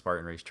OCR and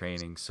Spartan race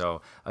training.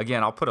 So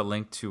again, I'll put a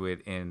link to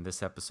it in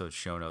this episode's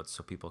show notes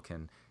so people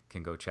can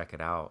go check it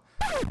out.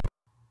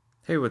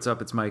 Hey, what's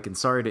up? It's Mike, and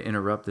sorry to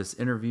interrupt this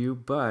interview,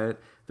 but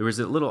there was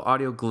a little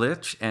audio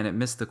glitch and it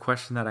missed the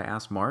question that I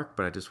asked Mark,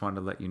 but I just wanted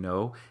to let you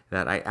know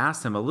that I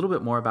asked him a little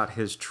bit more about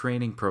his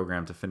training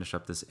program to finish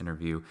up this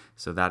interview.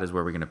 So that is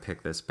where we're going to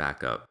pick this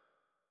back up.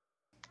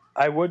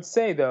 I would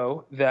say,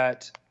 though,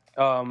 that,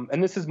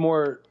 and this is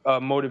more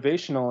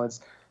motivational,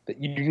 is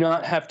that you do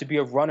not have to be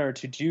a runner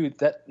to do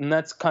that. And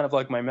that's kind of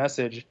like my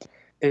message,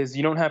 is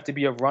you don't have to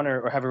be a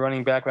runner or have a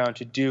running background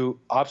to do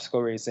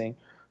obstacle racing.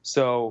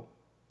 So,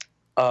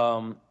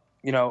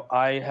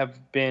 I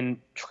have been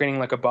training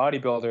like a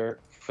bodybuilder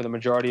for the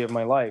majority of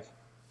my life,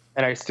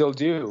 and I still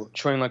do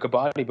train like a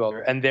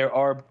bodybuilder. And there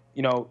are,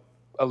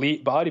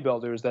 elite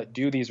bodybuilders that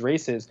do these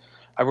races.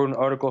 I wrote an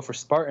article for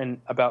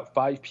Spartan about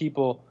 5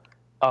 people,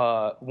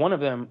 one of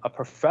them a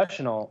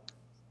professional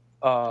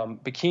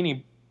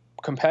bikini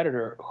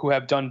competitor who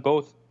have done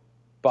both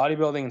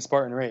bodybuilding and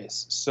Spartan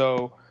race.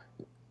 So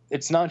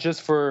it's not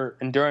just for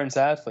endurance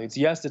athletes.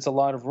 Yes, it's a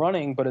lot of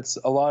running, but it's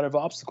a lot of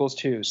obstacles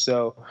too.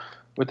 So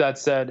with that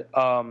said,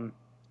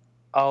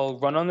 I'll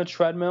run on the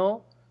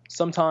treadmill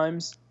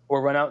sometimes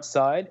or run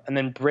outside, and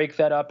then break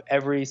that up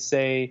every,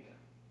 say,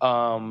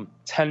 10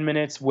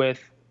 minutes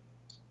with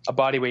a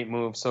bodyweight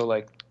move. So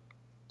like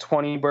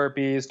 20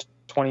 burpees,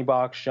 20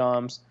 box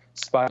jumps,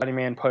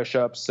 Spider-Man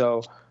push-ups.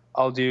 So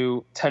I'll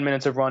do 10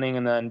 minutes of running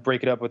and then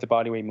break it up with a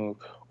bodyweight move.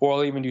 Or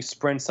I'll even do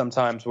sprints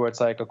sometimes where it's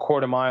like a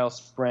quarter-mile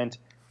sprint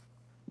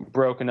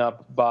broken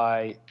up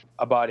by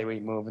a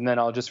bodyweight move. And then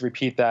I'll just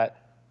repeat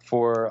that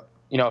for,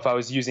 if I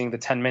was using the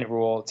 10-minute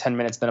rule, 10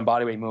 minutes, then a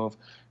bodyweight move.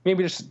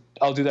 Maybe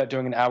I'll do that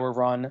during an hour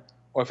run.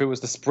 Or if it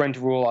was the sprint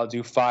rule, I'll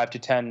do 5 to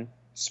 10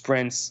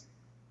 sprints,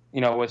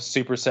 with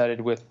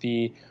supersetted with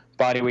the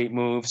bodyweight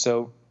move.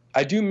 So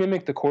I do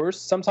mimic the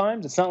course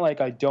sometimes. It's not like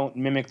I don't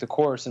mimic the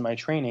course in my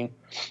training.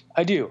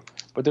 I do.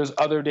 But there's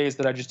other days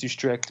that I just do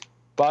strict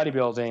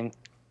bodybuilding,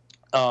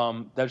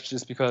 that's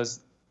just because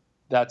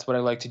that's what I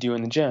like to do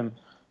in the gym.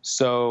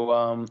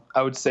 So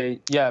I would say,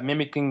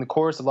 mimicking the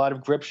course, a lot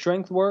of grip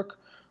strength work.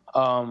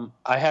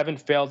 I haven't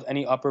failed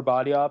any upper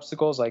body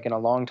obstacles like in a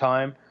long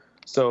time.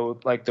 So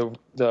like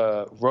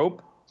the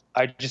rope,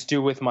 I just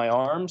do with my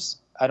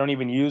arms. I don't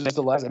even use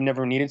the legs. I've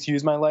never needed to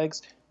use my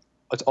legs.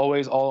 It's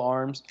always all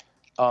arms.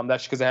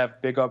 That's because I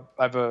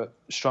have a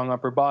strong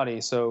upper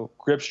body. So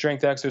grip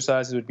strength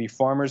exercises would be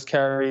farmer's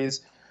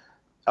carries,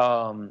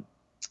 hanging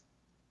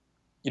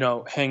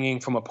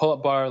from a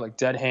pull-up bar, like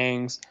dead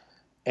hangs,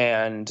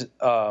 and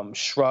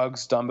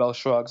shrugs, dumbbell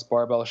shrugs,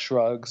 barbell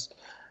shrugs.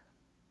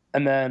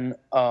 And then,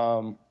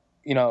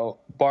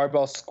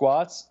 barbell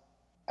squats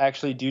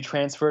actually do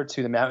transfer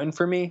to the mountain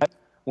for me.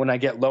 When I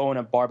get low in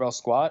a barbell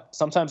squat,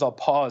 sometimes I'll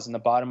pause in the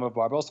bottom of a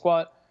barbell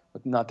squat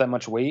with not that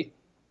much weight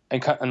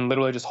and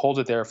literally just hold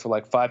it there for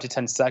like 5 to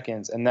 10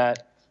 seconds. And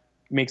that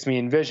makes me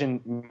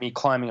envision me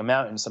climbing a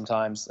mountain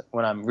sometimes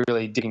when I'm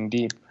really digging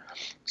deep.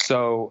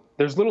 So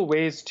there's little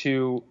ways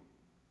to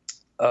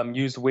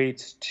use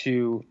weights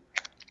to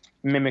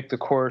mimic the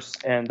course,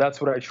 and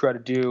that's what I try to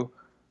do.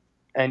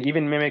 And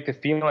even mimic the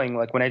feeling,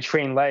 like when I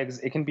train legs,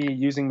 it can be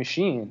using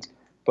machines,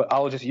 but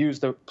I'll just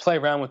play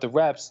around with the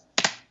reps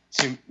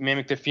to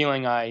mimic the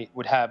feeling I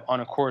would have on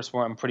a course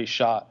where I'm pretty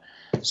shot.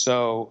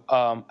 So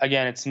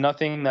again, it's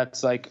nothing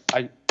that's like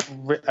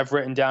I've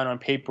written down on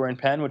paper and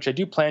pen, which I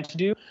do plan to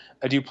do.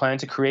 I do plan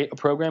to create a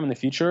program in the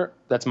future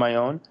that's my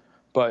own.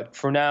 But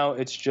for now,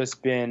 it's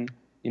just been,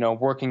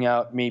 working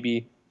out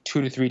maybe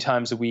 2 to 3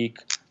 times a week,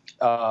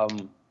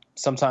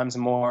 sometimes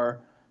more,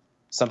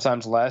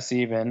 sometimes less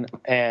even,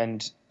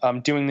 and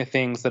doing the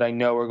things that I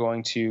know are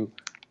going to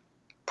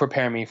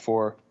prepare me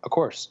for a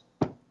course.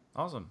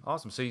 Awesome.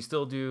 So you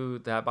still do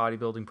that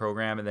bodybuilding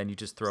program, and then you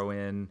just throw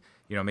in,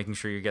 making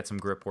sure you get some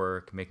grip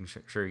work, making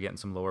sure you're getting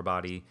some lower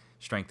body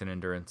strength and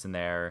endurance in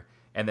there,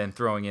 and then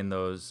throwing in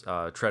those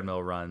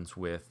treadmill runs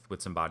with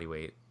some body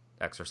weight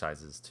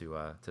exercises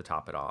to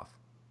top it off.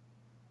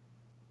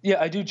 Yeah,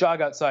 I do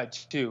jog outside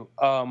too.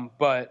 So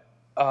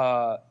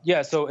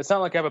it's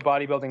not like I have a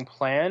bodybuilding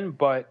plan,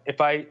 but if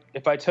I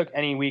took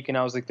any week and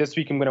I was like, this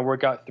week I'm going to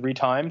work out 3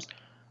 times,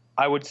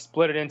 I would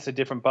split it into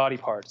different body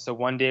parts. So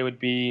one day would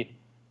be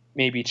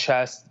maybe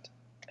chest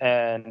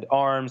and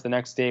arms, the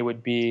next day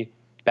would be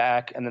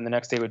back, and then the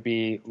next day would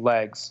be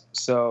legs.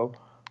 So,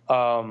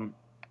 and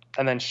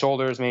then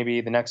shoulders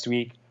maybe the next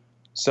week.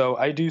 So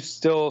I do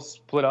still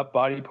split up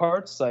body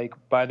parts like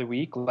by the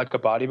week, like a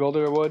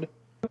bodybuilder would,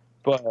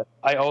 but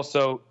I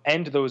also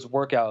end those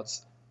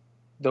workouts,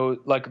 though,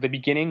 like the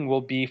beginning will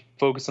be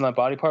focused on that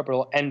body part, but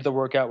I'll end the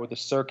workout with a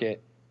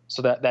circuit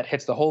so that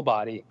hits the whole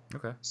body.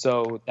 Okay.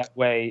 So that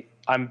way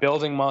I'm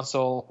building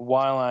muscle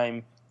while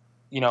I'm,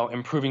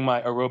 improving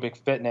my aerobic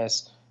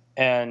fitness,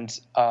 and,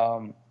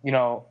 not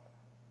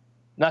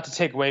to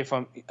take away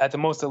from at the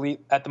most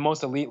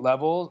elite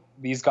level,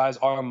 these guys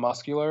are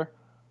muscular,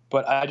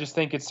 but I just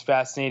think it's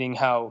fascinating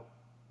how,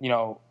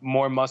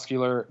 more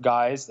muscular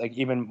guys, like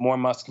even more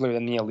muscular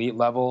than the elite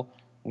level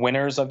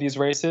winners of these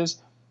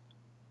races,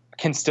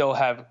 can still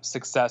have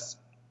success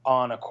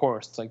on a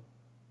course,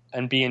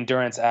 and be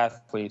endurance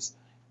athletes.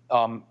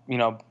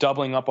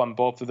 Doubling up on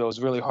both of those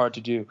is really hard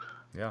to do.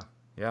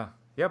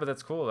 Yeah, but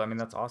that's cool. I mean,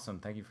 that's awesome.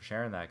 Thank you for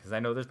sharing that, because I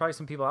know there's probably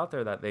some people out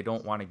there that they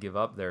don't want to give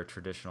up their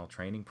traditional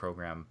training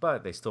program,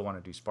 but they still want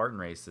to do Spartan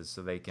races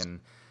so they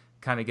can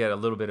kind of get a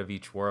little bit of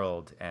each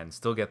world and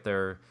still get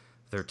their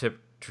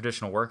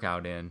traditional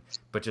workout in,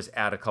 but just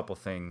add a couple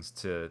things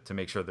to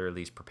make sure they're at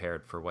least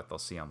prepared for what they'll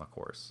see on the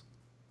course.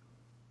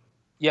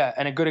 Yeah,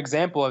 and a good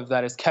example of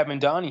that is Kevin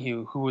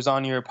Donahue, who was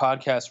on your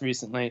podcast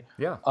recently.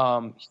 Yeah.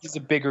 He's a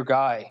bigger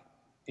guy,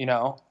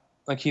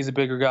 he's a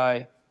bigger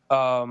guy.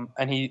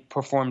 And he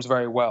performs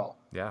very well.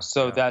 Yeah.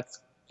 So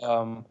that's,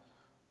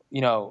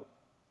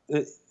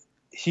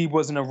 he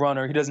wasn't a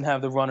runner. He doesn't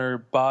have the runner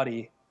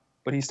body,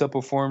 but he still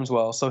performs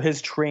well. So his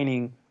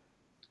training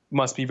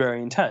must be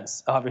very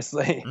intense,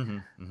 obviously,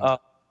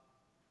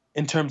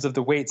 in terms of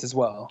the weights as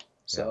well.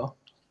 So.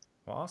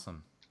 Well,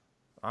 awesome.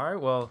 All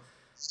right. Well,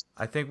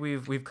 I think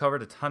we've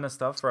covered a ton of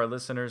stuff for our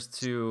listeners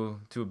to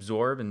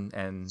absorb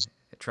and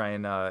try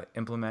and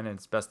implement it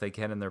as best they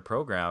can in their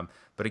program.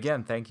 But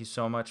again, thank you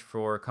so much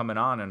for coming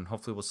on, and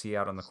hopefully we'll see you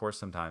out on the course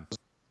sometime.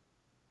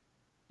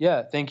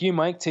 Yeah, thank you,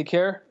 Mike. Take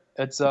care.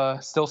 It's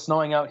still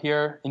snowing out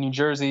here in New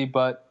Jersey,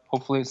 but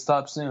hopefully it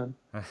stops soon.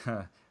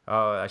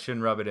 Oh, I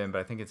shouldn't rub it in, but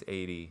I think it's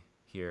 80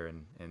 here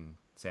in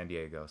San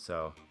Diego,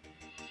 so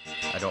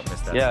I don't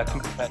miss that. Yeah.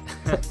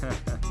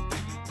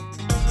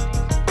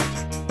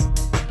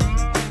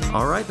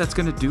 All right, that's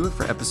going to do it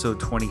for episode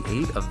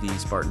 28 of the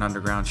Spartan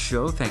Underground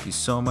Show. Thank you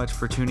so much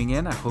for tuning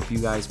in. I hope you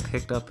guys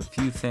picked up a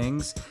few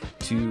things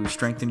to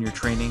strengthen your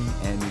training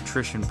and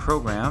nutrition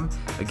program.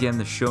 Again,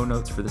 the show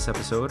notes for this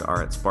episode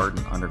are at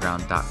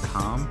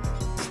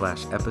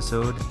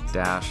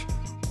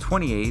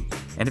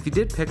spartanunderground.com/episode-28. And if you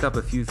did pick up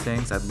a few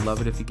things, I'd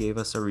love it if you gave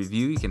us a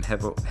review. You can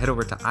head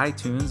over to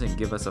iTunes and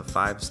give us a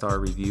 5-star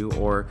review,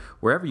 or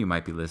wherever you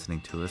might be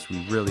listening to us.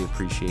 We really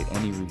appreciate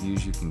any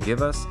reviews you can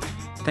give us.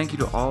 Thank you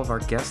to all of our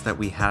guests that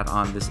we had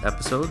on this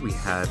episode. We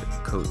had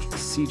Coach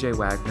CJ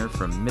Wagner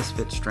from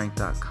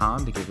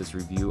MisfitStrength.com to give his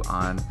review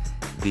on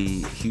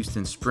the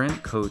Houston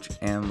Sprint, Coach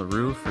Ann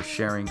LaRue for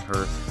sharing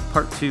her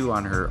part 2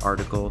 on her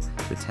article,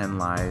 The 10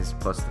 Lies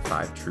Plus the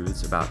 5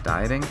 Truths About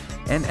Dieting,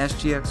 and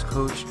SGX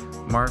coach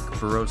Mark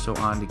Barroso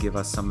on to give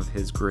us some of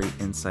his great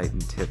insight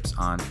and tips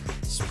on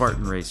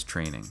Spartan race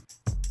training.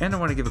 And I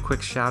want to give a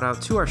quick shout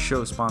out to our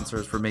show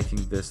sponsors for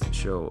making this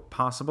show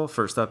possible.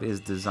 First up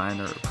is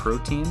Designer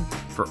Protein.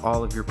 For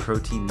all of your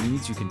protein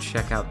needs, you can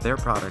check out their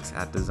products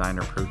at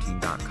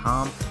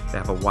designerprotein.com. They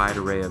have a wide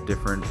array of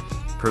different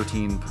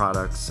protein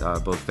products,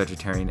 both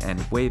vegetarian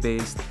and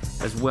whey-based,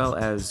 as well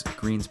as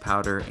greens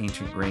powder,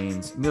 ancient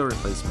grains, meal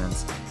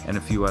replacements, and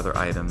a few other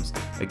items.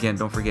 Again,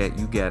 don't forget,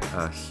 you get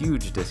a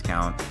huge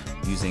discount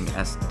using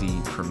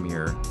SD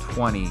Premier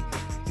 20.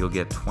 You'll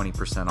get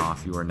 20%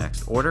 off your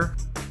next order.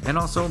 And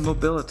also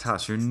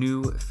Mobilitas, your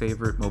new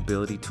favorite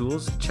mobility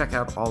tools. Check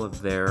out all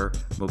of their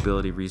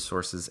mobility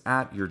resources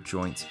at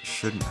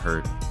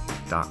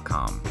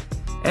yourjointshouldn'thurt.com.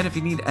 And if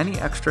you need any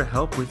extra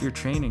help with your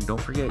training, don't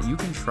forget you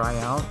can try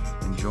out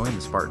and join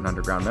the Spartan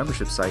Underground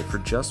membership site for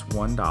just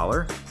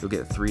 $1. You'll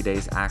get 3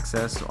 days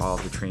access to all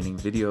of the training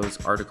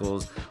videos,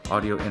 articles,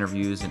 audio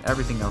interviews, and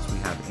everything else we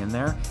have in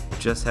there.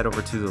 Just head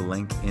over to the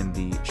link in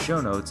the show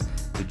notes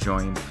to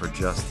join for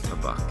just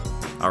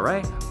 $1. All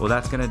right, well,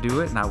 that's going to do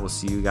it, and I will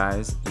see you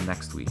guys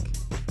next week.